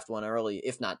to draft one early,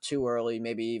 if not too early,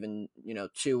 maybe even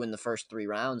two in the first 3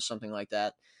 rounds, something like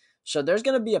that. So there's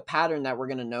going to be a pattern that we're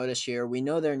going to notice here. We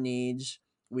know their needs.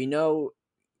 We know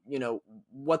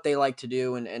what they like to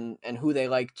do and who they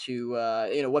like to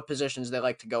what positions they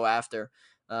like to go after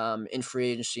in free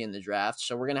agency in the draft.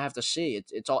 So we're gonna have to see.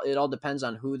 It all depends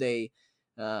on who they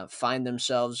find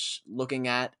themselves looking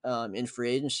at in free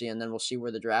agency, and then we'll see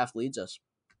where the draft leads us.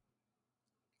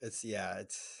 It's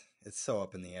so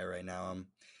up in the air right now.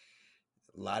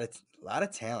 A lot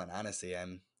of talent. Honestly, I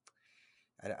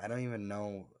don't even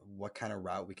know what kind of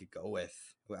route we could go with.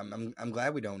 I'm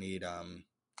glad we don't need. I'm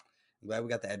glad we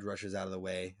got the edge rushers out of the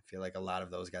way. I feel like a lot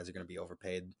of those guys are going to be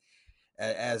overpaid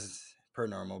as per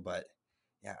normal. But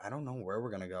yeah, I don't know where we're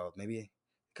going to go. Maybe a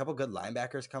couple good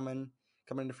linebackers coming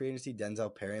into free agency.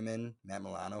 Denzel Perryman, Matt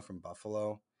Milano from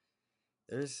Buffalo.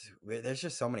 There's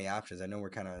just so many options. I know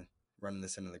we're kind of running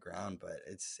this into the ground, but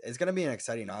it's going to be an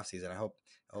exciting offseason. I hope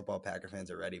all Packer fans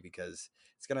are ready because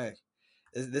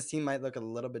this team might look a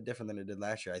little bit different than it did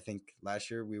last year. I think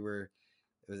last year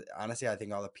honestly, I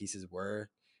think all the pieces were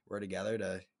together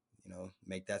to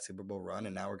make that Super Bowl run,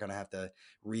 and now we're gonna have to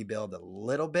rebuild a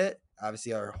little bit.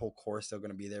 Obviously, our whole core is still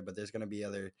gonna be there, but there's gonna be a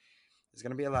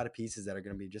lot of pieces that are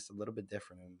gonna be just a little bit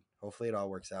different, and hopefully it all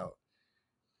works out.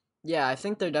 Yeah, I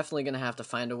think they're definitely going to have to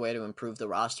find a way to improve the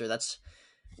roster.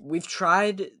 We've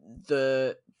tried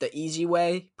the easy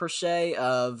way per se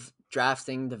of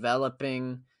drafting,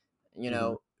 developing. You Mm-hmm.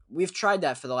 know, we've tried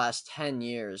that for the last 10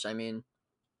 years. I mean,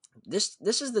 this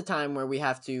is the time where we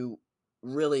have to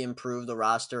really improve the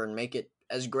roster and make it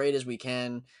as great as we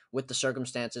can with the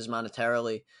circumstances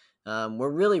monetarily. We're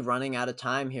really running out of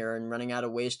time here and running out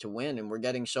of ways to win, and we're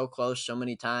getting so close so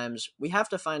many times. We have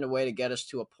to find a way to get us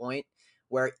to a point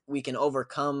where we can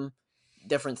overcome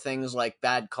different things like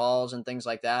bad calls and things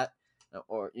like that,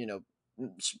 or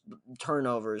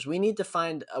turnovers. We need to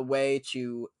find a way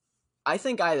to, I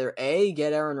think, either A,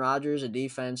 get Aaron Rodgers a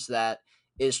defense that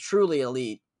is truly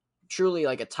elite, truly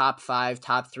like a top 5,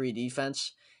 top 3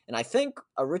 defense. And I think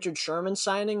a Richard Sherman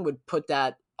signing would put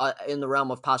that in the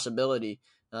realm of possibility,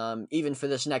 even for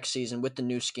this next season with the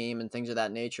new scheme and things of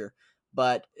that nature.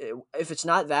 But if it's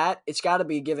not that, it's got to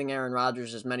be giving Aaron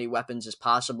Rodgers as many weapons as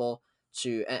possible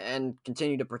and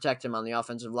continue to protect him on the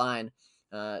offensive line,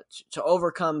 to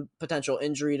overcome potential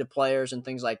injury to players and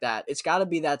things like that. It's got to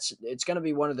be it's going to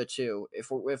be one of the two.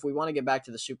 If we want to get back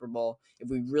to the Super Bowl, if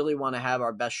we really want to have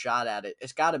our best shot at it,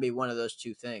 it's got to be one of those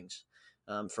two things,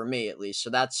 for me at least. So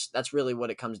that's really what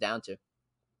it comes down to.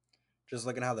 Just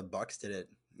looking how the Bucks did it,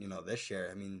 this year.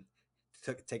 I mean,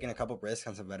 taking a couple risks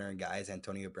on some veteran guys,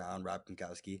 Antonio Brown, Rob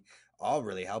Gronkowski, all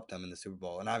really helped them in the Super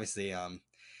Bowl. And obviously,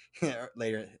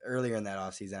 earlier in that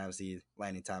offseason, obviously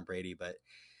landing Tom Brady, but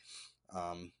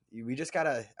we just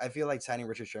gotta. I feel like signing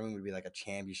Richard Sherman would be like a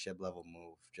championship level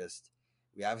move. Just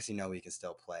we obviously know he can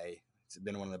still play. It's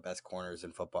been one of the best corners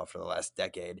in football for the last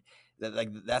decade.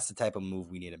 That's the type of move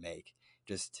we need to make.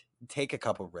 Just take a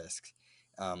couple risks.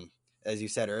 As you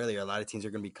said earlier, a lot of teams are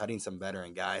going to be cutting some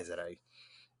veteran guys that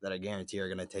I guarantee are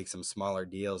going to take some smaller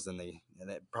deals than they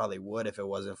probably would if it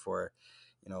wasn't for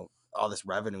all this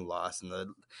revenue loss and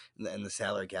the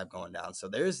salary cap going down. So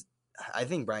I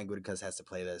think Brian Gutekunst has to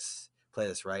play this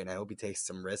right, and I hope he takes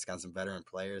some risk on some veteran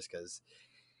players because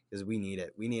we need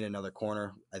it. We need another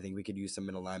corner. I think we could use some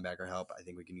middle linebacker help. I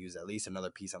think we can use at least another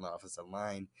piece on the offensive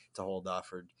line to hold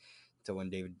off to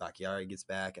when David Bakhtiari gets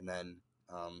back, and then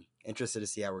interested to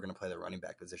see how we're going to play the running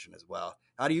back position as well.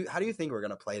 How do you think we're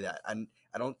going to play that?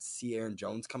 I don't see Aaron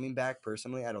Jones coming back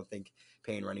personally. I don't think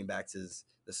paying running backs is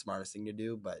the smartest thing to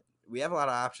do, but we have a lot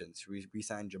of options. Should we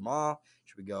re-sign Jamal?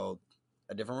 Should we go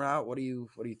a different route? What do you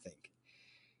think?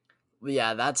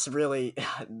 Yeah, that's really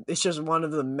it's just one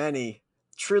of the many.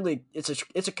 Truly, it's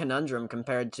a conundrum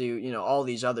compared to all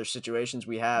these other situations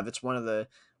we have. It's one of the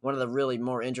really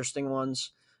more interesting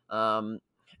ones. Um,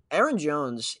 Aaron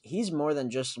Jones, he's more than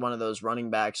just one of those running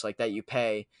backs like that you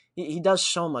pay. He does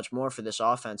so much more for this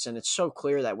offense, and it's so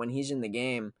clear that when he's in the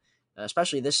game,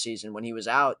 especially this season. When he was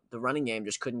out, the running game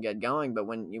just couldn't get going. But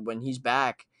when he's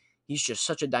back, he's just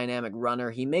such a dynamic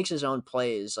runner. He makes his own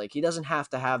plays. Like, he doesn't have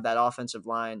to have that offensive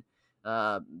line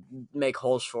uh, make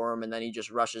holes for him, and then he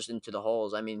just rushes into the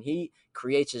holes. I mean, he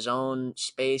creates his own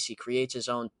space. He creates his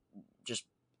own just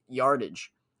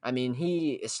yardage. I mean,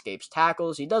 he escapes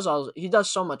tackles. He does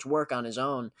so much work on his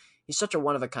own. He's such a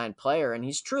one of a kind player, and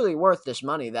he's truly worth this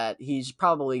money that he's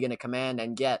probably going to command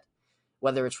and get,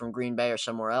 whether it's from Green Bay or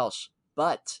somewhere else.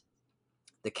 But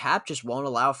the cap just won't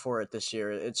allow for it this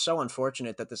year. It's so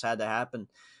unfortunate that this had to happen.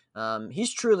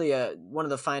 He's truly one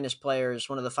of the finest players,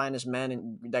 one of the finest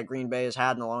men that Green Bay has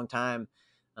had in a long time.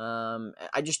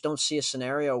 I just don't see a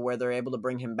scenario where they're able to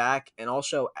bring him back and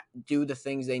also do the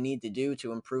things they need to do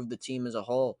to improve the team as a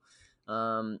whole.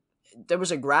 Um, there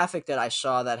was a graphic that I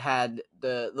saw that had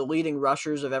the leading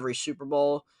rushers of every Super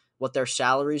Bowl, what their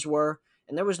salaries were,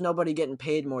 and there was nobody getting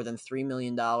paid more than $3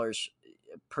 million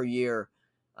per year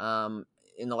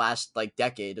in the last like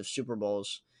decade of Super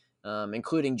Bowls,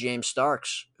 including James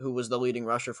Starks, who was the leading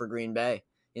rusher for Green Bay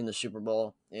in the Super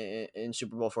Bowl in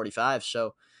Super Bowl 45.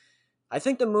 So I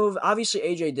think the move, obviously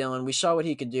AJ Dillon, we saw what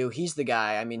he could do. He's the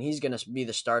guy. I mean, he's going to be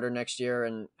the starter next year.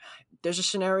 And there's a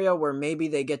scenario where maybe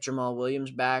they get Jamal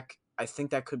Williams back. I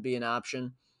think that could be an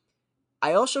option.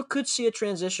 I also could see a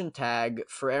transition tag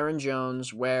for Aaron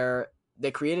Jones where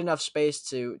they create enough space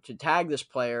to tag this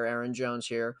player, Aaron Jones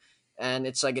here, and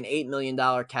it's like an $8 million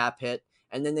cap hit,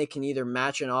 and then they can either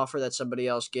match an offer that somebody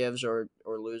else gives or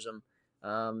lose him.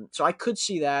 So I could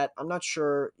see that. I'm not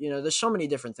sure. There's so many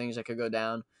different things that could go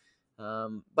down.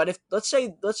 But if let's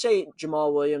say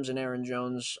Jamal Williams and Aaron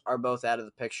Jones are both out of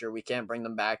the picture, we can't bring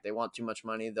them back. They want too much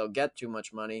money. They'll get too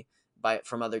much money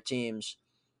from other teams.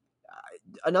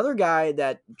 Another guy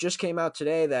that just came out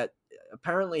today that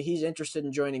apparently he's interested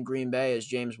in joining Green Bay is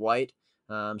James White,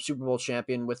 Super Bowl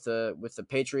champion with the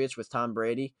Patriots with Tom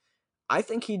Brady. I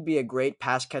think he'd be a great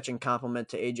pass catching complement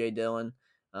to AJ Dillon.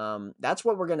 That's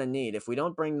what we're gonna need if we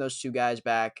don't bring those two guys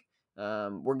back.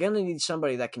 We're gonna need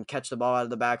somebody that can catch the ball out of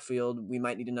the backfield. We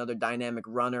might need another dynamic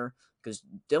runner because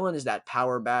Dillon is that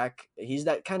power back. He's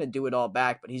that kind of do it all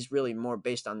back, but he's really more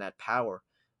based on that power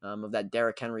of that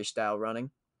Derrick Henry style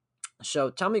running.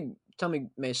 So tell me,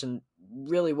 Mason,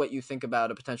 really what you think about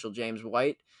a potential James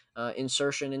White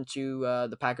insertion into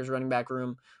the Packers running back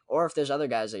room, or if there's other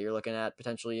guys that you're looking at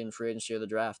potentially in free agency or the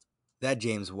draft. That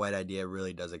James White idea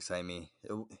really does excite me.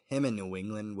 Him in New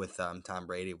England with Tom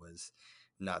Brady was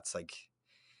nuts. Like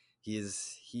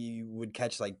he would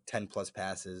catch like 10 plus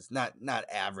passes, not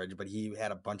average, but he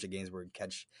had a bunch of games where he'd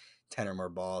catch 10 or more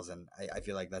balls, and I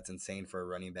feel like that's insane for a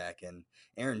running back. And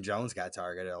Aaron Jones got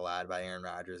targeted a lot by Aaron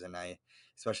Rodgers, and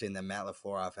especially in the Matt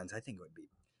LaFleur offense, I think it would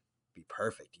be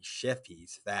perfect. He's shifty,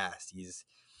 he's fast,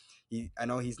 I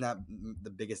know he's not the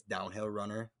biggest downhill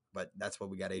runner, but that's what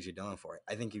we got AJ Dillon for.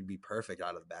 I think he'd be perfect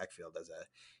out of the backfield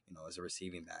as a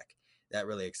receiving back. That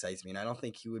really excites me, and I don't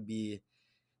think he would be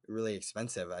really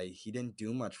expensive. He didn't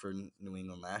do much for New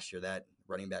England last year. That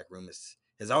running back room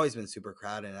has always been super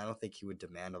crowded, and I don't think he would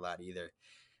demand a lot either.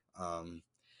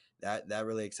 That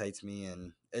really excites me,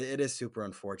 and it is super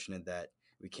unfortunate that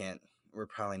we're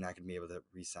probably not going to be able to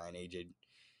re-sign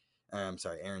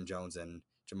Aaron Jones and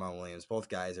Jamal Williams. Both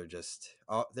guys are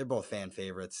they're both fan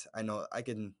favorites. I know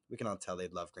we can all tell they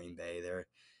love Green Bay.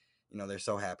 They're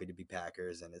so happy to be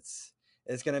Packers, and it's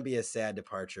going to be a sad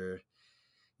departure,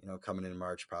 coming in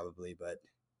March probably, but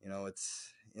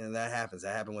that happens.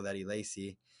 That happened with Eddie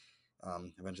Lacy.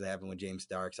 Eventually happened with James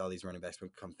Starks. All these running backs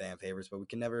become fan favorites, but we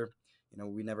can never,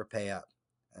 we never pay up,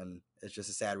 and it's just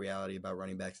a sad reality about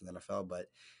running backs in the NFL. But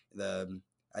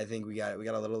I think we got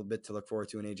a little bit to look forward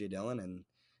to in AJ Dillon,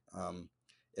 and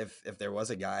if there was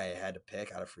a guy I had to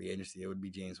pick out of free agency, it would be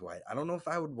James White. I don't know if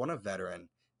I would want a veteran.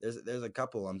 There's a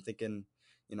couple. I'm thinking,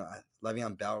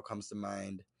 Le'Veon Bell comes to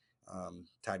mind.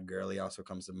 Todd Gurley also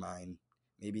comes to mind.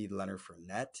 Maybe Leonard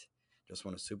Fournette just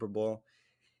won a Super Bowl.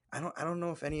 I don't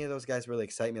know if any of those guys really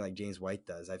excite me like James White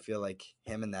does. I feel like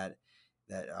him and that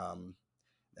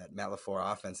Matt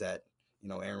LaFleur offense that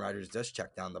Aaron Rodgers does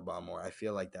check down the ball more. I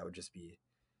feel like that would just be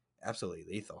absolutely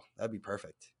lethal. That'd be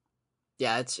perfect.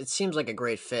 Yeah, it seems like a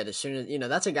great fit. As soon as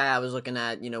that's a guy I was looking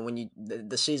at. When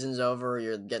the season's over,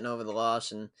 you're getting over the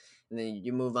loss, and then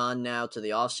you move on now to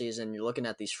the off season. You're looking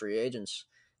at these free agents.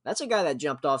 That's a guy that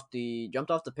jumped off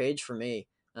the page for me.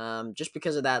 Just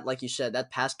because of that, like you said,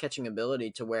 that pass catching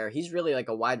ability to where he's really like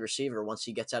a wide receiver once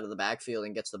he gets out of the backfield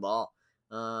and gets the ball.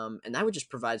 And that would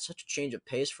just provide such a change of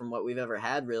pace from what we've ever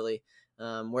had, really.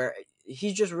 Where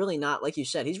he's just really not, like you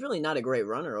said, he's really not a great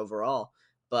runner overall.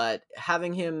 But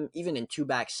having him even in two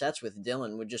back sets with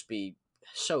Dillon would just be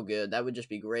so good. That would just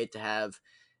be great to have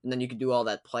and then you could do all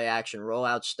that play action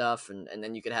rollout stuff, and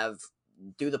then you could have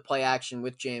do the play action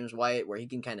with James White where he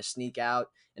can kind of sneak out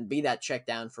and be that check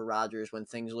down for Rodgers when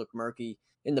things look murky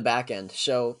in the back end.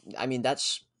 So I mean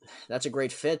that's a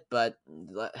great fit, but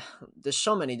there's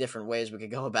so many different ways we could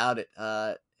go about it.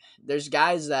 There's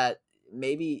guys that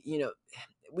maybe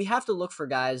we have to look for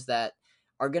guys that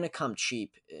are going to come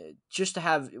cheap, just to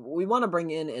have. We want to bring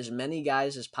in as many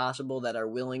guys as possible that are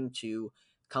willing to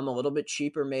come a little bit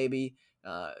cheaper, maybe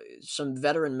some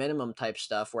veteran minimum type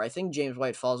stuff. Where I think James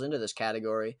White falls into this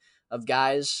category of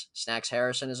guys. Snacks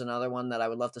Harrison is another one that I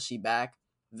would love to see back.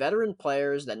 Veteran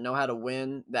players that know how to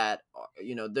win. That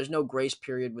there's no grace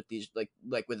period with these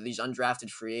like with these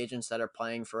undrafted free agents that are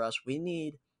playing for us. We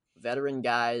need veteran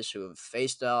guys who have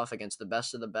faced off against the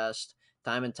best of the best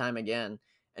time and time again.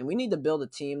 And we need to build a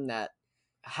team that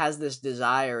has this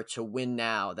desire to win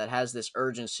now, that has this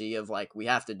urgency of like, we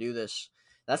have to do this.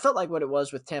 That felt like what it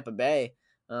was with Tampa Bay.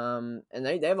 And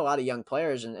they have a lot of young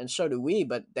players, and so do we,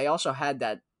 but they also had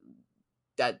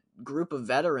that group of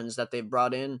veterans that they've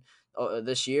brought in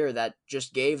this year that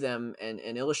just gave them and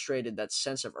illustrated that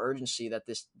sense of urgency that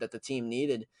the team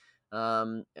needed.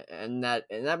 And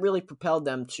that really propelled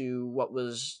them to what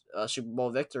was a Super Bowl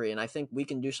victory. And I think we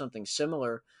can do something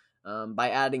similar by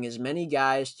adding as many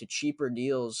guys to cheaper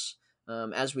deals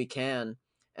as we can,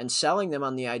 and selling them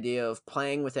on the idea of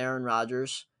playing with Aaron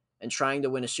Rodgers and trying to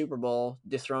win a Super Bowl,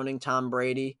 dethroning Tom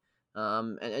Brady,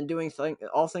 and doing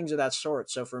all things of that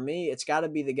sort. So for me, it's got to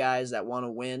be the guys that want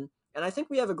to win. And I think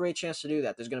we have a great chance to do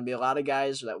that. There's going to be a lot of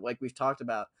guys that, like we've talked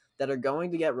about, that are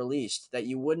going to get released that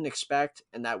you wouldn't expect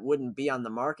and that wouldn't be on the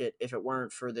market if it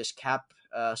weren't for this cap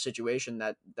situation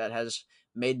that has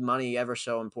made money ever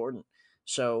so important.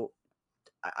 So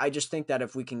I just think that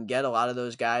if we can get a lot of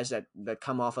those guys that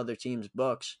come off other teams'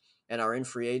 books and are in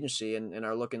free agency and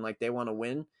are looking like they want to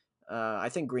win, I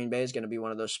think Green Bay is going to be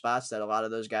one of those spots that a lot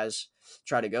of those guys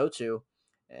try to go to.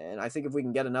 And I think if we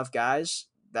can get enough guys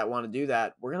that want to do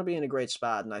that, we're going to be in a great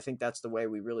spot. And I think that's the way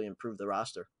we really improve the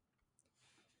roster.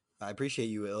 I appreciate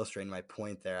you illustrating my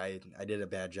point there. I did a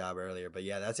bad job earlier, but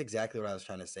yeah, that's exactly what I was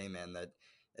trying to say, man. That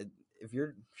if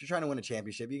you're trying to win a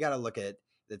championship, you got to look at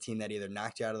the team that either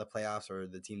knocked you out of the playoffs or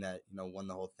the team that won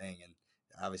the whole thing. And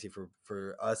obviously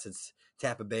for us, it's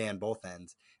Tampa Bay on both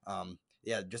ends.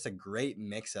 Yeah, just a great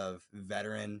mix of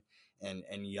veteran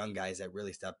and young guys that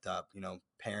really stepped up.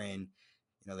 Pairing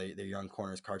their young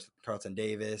corners, Carlton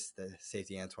Davis, the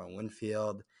safety Antoine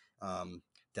Winfield.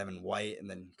 Devin White, and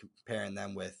then comparing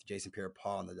them with Jason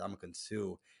Pierre-Paul and the Ndamukong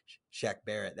Suh, Shaq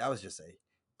Barrett. That was just a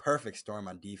perfect storm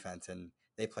on defense, and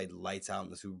they played lights out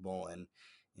in the Super Bowl and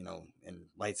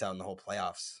lights out in the whole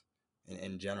playoffs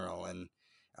in general. And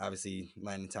obviously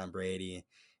landing Tom Brady,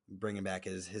 bringing back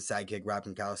his sidekick Rob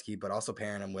Gronkowski, but also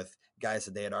pairing him with guys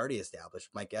that they had already established: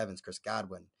 Mike Evans, Chris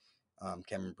Godwin,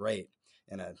 Cameron Brate,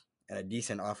 and a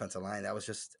decent offensive line. That was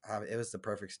just it was the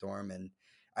perfect storm. And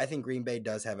I think Green Bay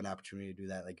does have an opportunity to do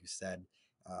that, like you said,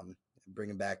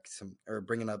 bringing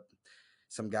up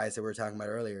some guys that we were talking about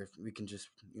earlier. If we can just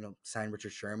sign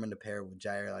Richard Sherman to pair with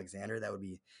Jair Alexander, that would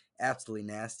be absolutely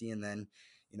nasty. And then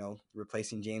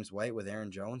replacing James White with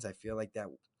Aaron Jones, I feel like that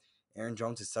Aaron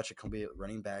Jones is such a complete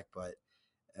running back, but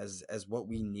as what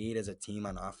we need as a team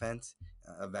on offense,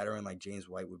 a veteran like James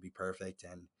White would be perfect.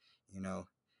 And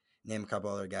name a couple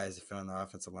other guys to fill in the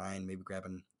offensive line, maybe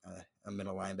grabbing a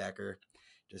middle linebacker.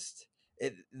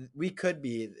 We could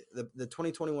be the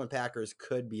 2021 Packers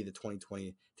could be the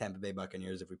 2020 Tampa Bay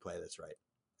Buccaneers if we play this right,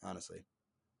 honestly.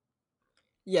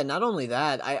 Yeah, not only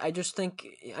that, I just think,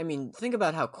 think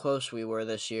about how close we were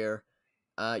this year.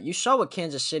 You saw what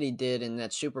Kansas City did in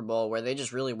that Super Bowl where they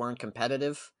just really weren't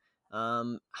competitive.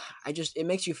 It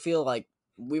makes you feel like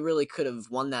we really could have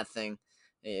won that thing.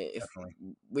 If Definitely.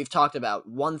 we've talked about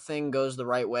one thing goes the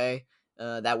right way,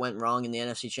 that went wrong in the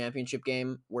NFC Championship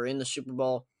game. We're in the Super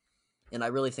Bowl, and I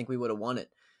really think we would have won it.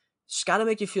 It's got to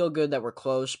make you feel good that we're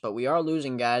close, but we are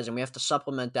losing guys, and we have to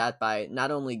supplement that by not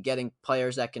only getting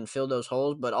players that can fill those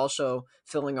holes, but also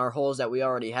filling our holes that we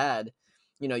already had.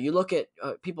 You look at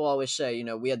people always say,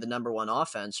 we had the number one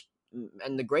offense,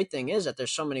 and the great thing is that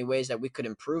there's so many ways that we could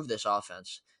improve this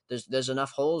offense. There's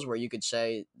enough holes where you could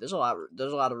say there's a lot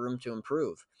of room to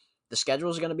improve. The schedule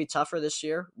is going to be tougher this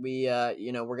year. We're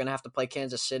going to have to play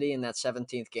Kansas City in that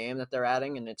 17th game that they're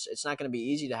adding, and it's not going to be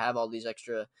easy to have all these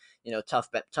extra, tough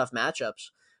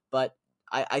matchups. But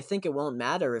I think it won't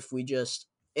matter if we just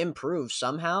improve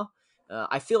somehow.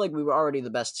 I feel like we were already the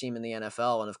best team in the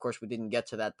NFL, and of course we didn't get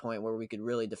to that point where we could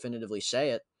really definitively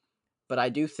say it. But I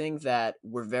do think that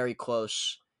we're very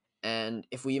close, and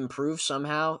if we improve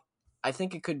somehow, I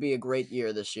think it could be a great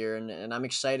year this year, and I'm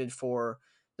excited for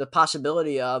the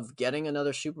possibility of getting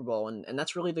another Super Bowl. And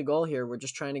that's really the goal here. We're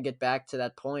just trying to get back to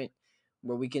that point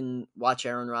where we can watch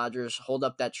Aaron Rodgers hold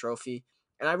up that trophy.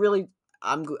 And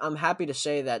I'm happy to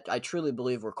say that I truly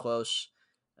believe we're close.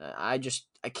 I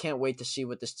can't wait to see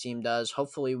what this team does.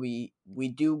 Hopefully we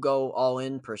do go all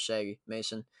in per se,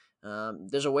 Mason.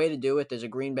 There's a way to do it. There's a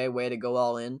Green Bay way to go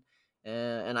all in,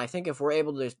 and I think if we're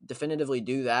able to definitively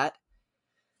do that,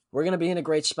 we're gonna be in a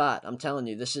great spot. I'm telling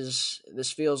you,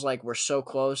 this feels like we're so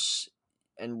close,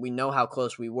 and we know how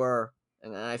close we were,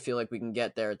 and I feel like we can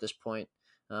get there at this point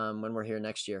when we're here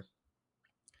next year.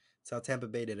 That's how Tampa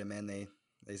Bay did it, man. They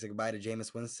said goodbye to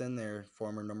Jameis Winston, their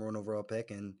former number one overall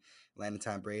pick, and landed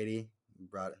Tom Brady.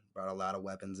 Brought a lot of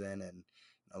weapons in, and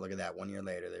look at that. 1 year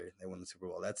later, they won the Super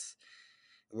Bowl.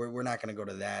 We're not going to go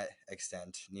to that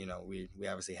extent. We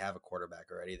obviously have a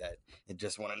quarterback already that it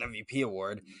just won an MVP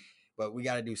award, but we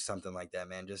got to do something like that,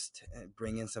 man. Just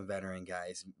bring in some veteran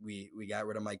guys. We got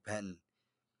rid of Mike Penton.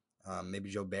 Maybe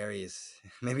Joe Barry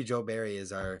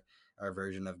is our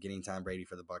version of getting Tom Brady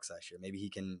for the Bucs last year. Maybe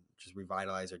he can just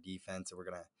revitalize our defense, and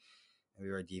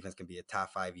maybe our defense can be a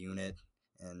top 5 unit,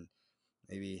 and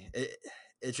maybe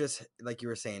it's just like you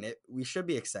were saying. We should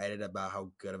be excited about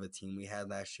how good of a team we had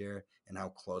last year and how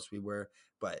close we were.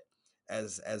 But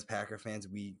as Packer fans,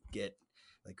 we've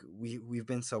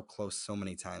been so close so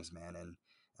many times, man.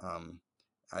 And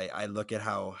I look at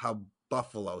how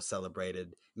Buffalo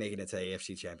celebrated making it to the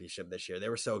AFC Championship this year. They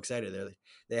were so excited.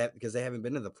 Because they haven't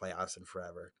been to the playoffs in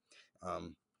forever.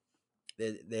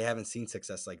 They haven't seen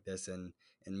success like this in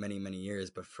many, many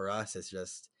years. But for us,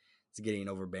 it's getting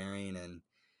overbearing, and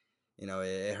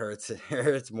it hurts. It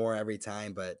hurts more every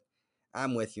time. But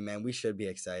I'm with you, man. We should be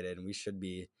excited, and we should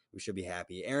be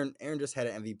happy. Aaron just had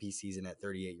an MVP season at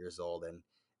 38 years old, and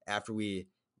after we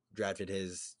drafted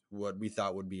what we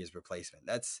thought would be his replacement.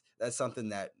 That's something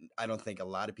that I don't think a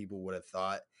lot of people would have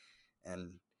thought.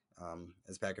 And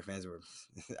as Packer fans, we're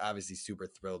obviously super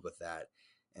thrilled with that.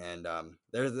 And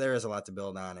there is a lot to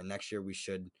build on. And next year we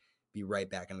should be right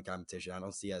back in the competition. I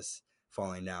don't see us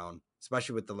falling down,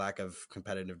 especially with the lack of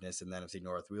competitiveness in the NFC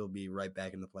North. We'll be right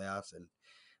back in the playoffs and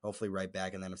hopefully right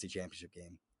back in the NFC Championship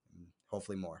game. And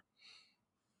hopefully more.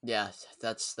 Yeah,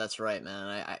 that's right,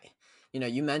 man.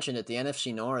 You mentioned it, the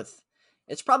NFC North.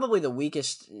 It's probably the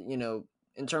weakest,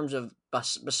 in terms of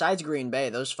besides Green Bay,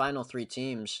 those final 3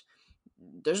 teams.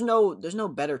 There's no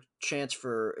better chance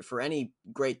for any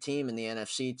great team in the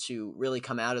NFC to really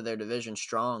come out of their division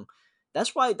strong.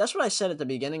 That's what I said at the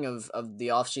beginning of the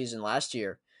offseason last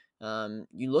year.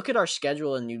 You look at our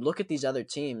schedule and you look at these other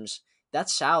teams. That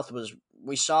South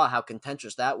we saw how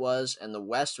contentious that was, and the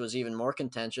West was even more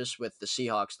contentious with the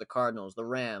Seahawks, the Cardinals, the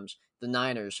Rams, the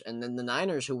Niners, and then the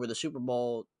Niners, who were the Super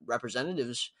Bowl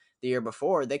representatives the year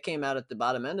before, they came out at the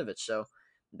bottom end of it. So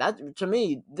that, to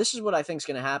me, this is what I think is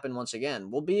going to happen once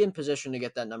again. We'll be in position to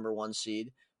get that number 1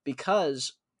 seed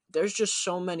because there's just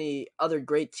so many other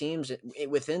great teams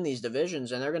within these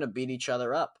divisions, and they're going to beat each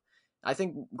other up. I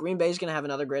think Green Bay is going to have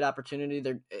another great opportunity.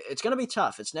 It's going to be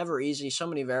tough. It's never easy. So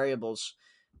many variables.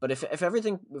 But if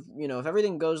everything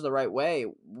goes the right way,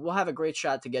 we'll have a great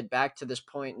shot to get back to this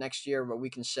point next year where we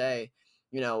can say,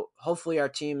 hopefully our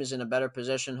team is in a better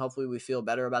position. Hopefully we feel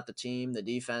better about the team, the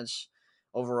defense,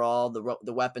 overall,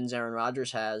 the weapons Aaron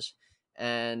Rodgers has.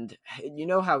 And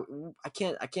how I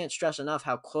can't stress enough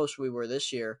how close we were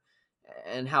this year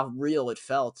and how real it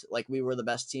felt like we were the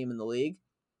best team in the league.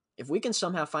 If we can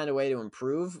somehow find a way to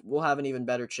improve, we'll have an even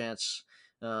better chance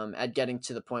at getting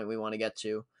to the point we want to get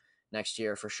to next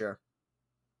year for sure.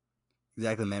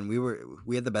 Exactly, man.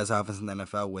 We had the best offense in the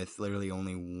NFL with literally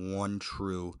only one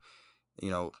true.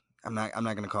 I'm not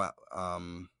going to call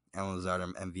Allen Lazard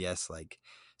and MVS like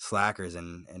slackers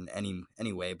in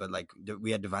any way, but like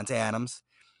we had Devontae Adams,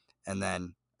 and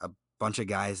then a bunch of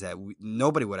guys that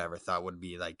nobody would ever thought would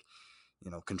be like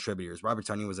contributors. Robert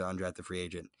Tonyan was an undrafted free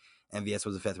agent. MVS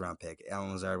was a 5th round pick.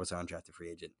 Allen Lazard was an undrafted free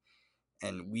agent,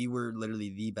 and we were literally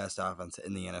the best offense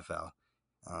in the NFL.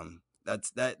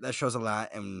 That shows a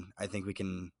lot, and I think we're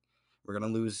probably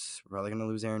gonna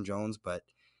lose Aaron Jones, but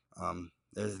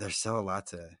there's still a lot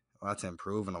to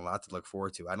improve and a lot to look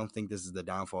forward to. I don't think this is the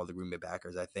downfall of the Green Bay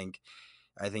Packers. I think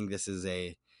this is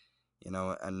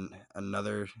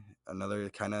another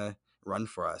kind of run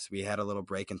for us. We had a little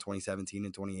break in 2017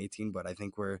 and 2018, but I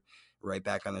think we're right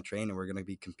back on the train, and we're going to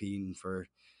be competing for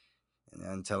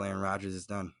until Aaron Rodgers is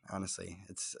done. Honestly,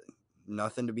 it's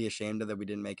nothing to be ashamed of that we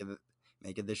didn't make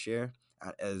it this year,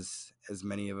 as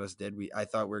many of us did. I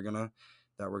thought we're gonna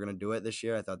do it this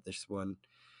year. I thought this one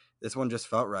just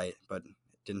felt right, but it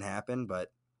didn't happen.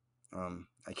 But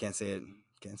I can't say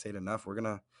it enough. We're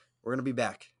gonna be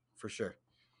back for sure.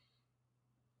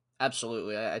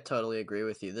 Absolutely, I totally agree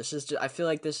with you. I feel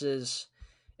like this is.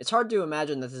 It's hard to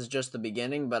imagine that this is just the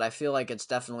beginning, but I feel like it's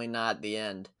definitely not the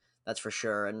end. That's for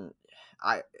sure. And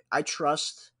I I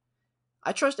trust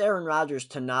I trust Aaron Rodgers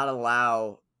to not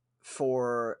allow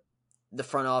for the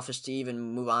front office to even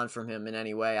move on from him in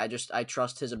any way. I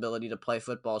trust his ability to play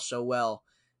football so well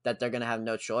that they're going to have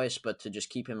no choice but to just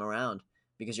keep him around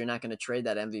because you're not going to trade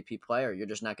that MVP player. You're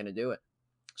just not going to do it.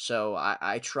 So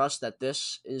I trust that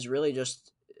this is really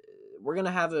just we're going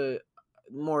to have a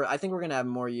more. I think we're going to have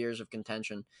more years of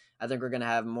contention. I think we're going to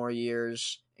have more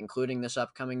years, including this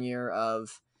upcoming year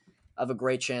of a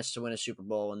great chance to win a Super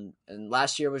Bowl. And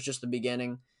last year was just the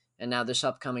beginning, and now this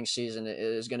upcoming season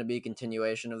is going to be a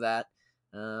continuation of that.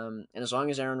 And as long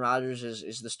as Aaron Rodgers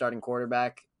is the starting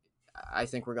quarterback, I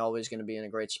think we're always going to be in a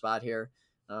great spot here.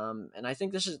 And I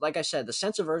think this is, like I said, the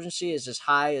sense of urgency is as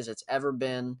high as it's ever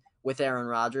been with Aaron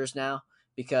Rodgers now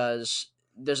because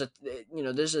there's a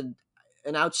there's an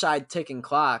outside ticking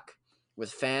clock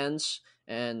with fans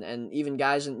and even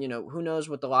guys, and who knows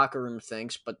what the locker room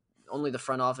thinks, but only the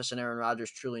front office and Aaron Rodgers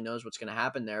truly knows what's going to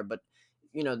happen there. But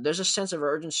there's a sense of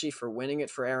urgency for winning it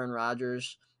for Aaron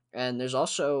Rodgers, and there's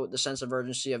also the sense of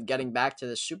urgency of getting back to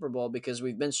the Super Bowl because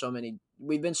we've been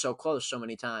so close so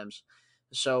many times.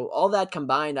 So all that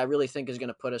combined, I really think is going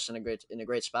to put us in a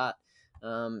great spot.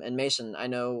 And Mason, I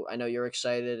know you're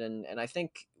excited, and I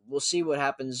think we'll see what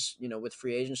happens, with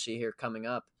free agency here coming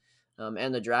up,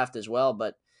 and the draft as well.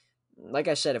 But like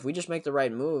I said, if we just make the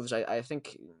right moves, I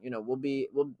think we'll be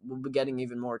getting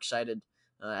even more excited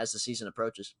as the season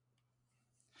approaches.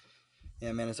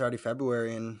 Yeah, man, it's already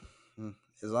February, and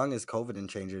as long as COVID didn't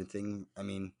change anything, I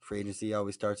mean, free agency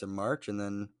always starts in March, and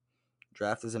then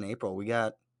draft is in April.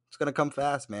 It's gonna come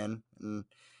fast, man, and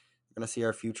we're gonna see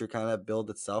our future kind of build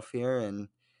itself here, and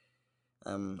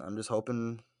I'm just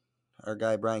hoping our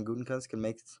guy Brian Gutekunst can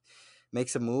make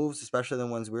some moves, especially the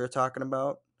ones we were talking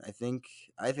about. I think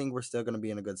we're still gonna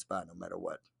be in a good spot no matter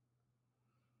what.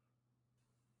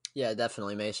 Yeah,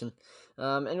 definitely, Mason.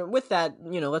 And with that,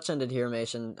 let's end it here,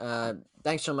 Mason.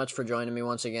 Thanks so much for joining me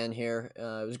once again here.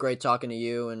 It was great talking to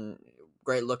you and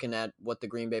great looking at what the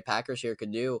Green Bay Packers here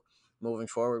could do moving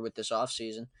forward with this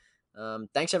offseason.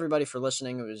 Thanks everybody for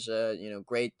listening. It was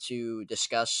great to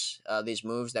discuss these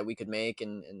moves that we could make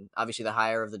and obviously the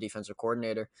hire of the defensive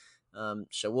coordinator.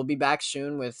 So we'll be back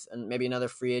soon with maybe another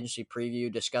free agency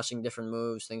preview, discussing different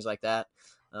moves, things like that.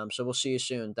 So we'll see you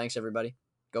soon. Thanks everybody.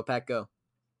 Go Pack, go.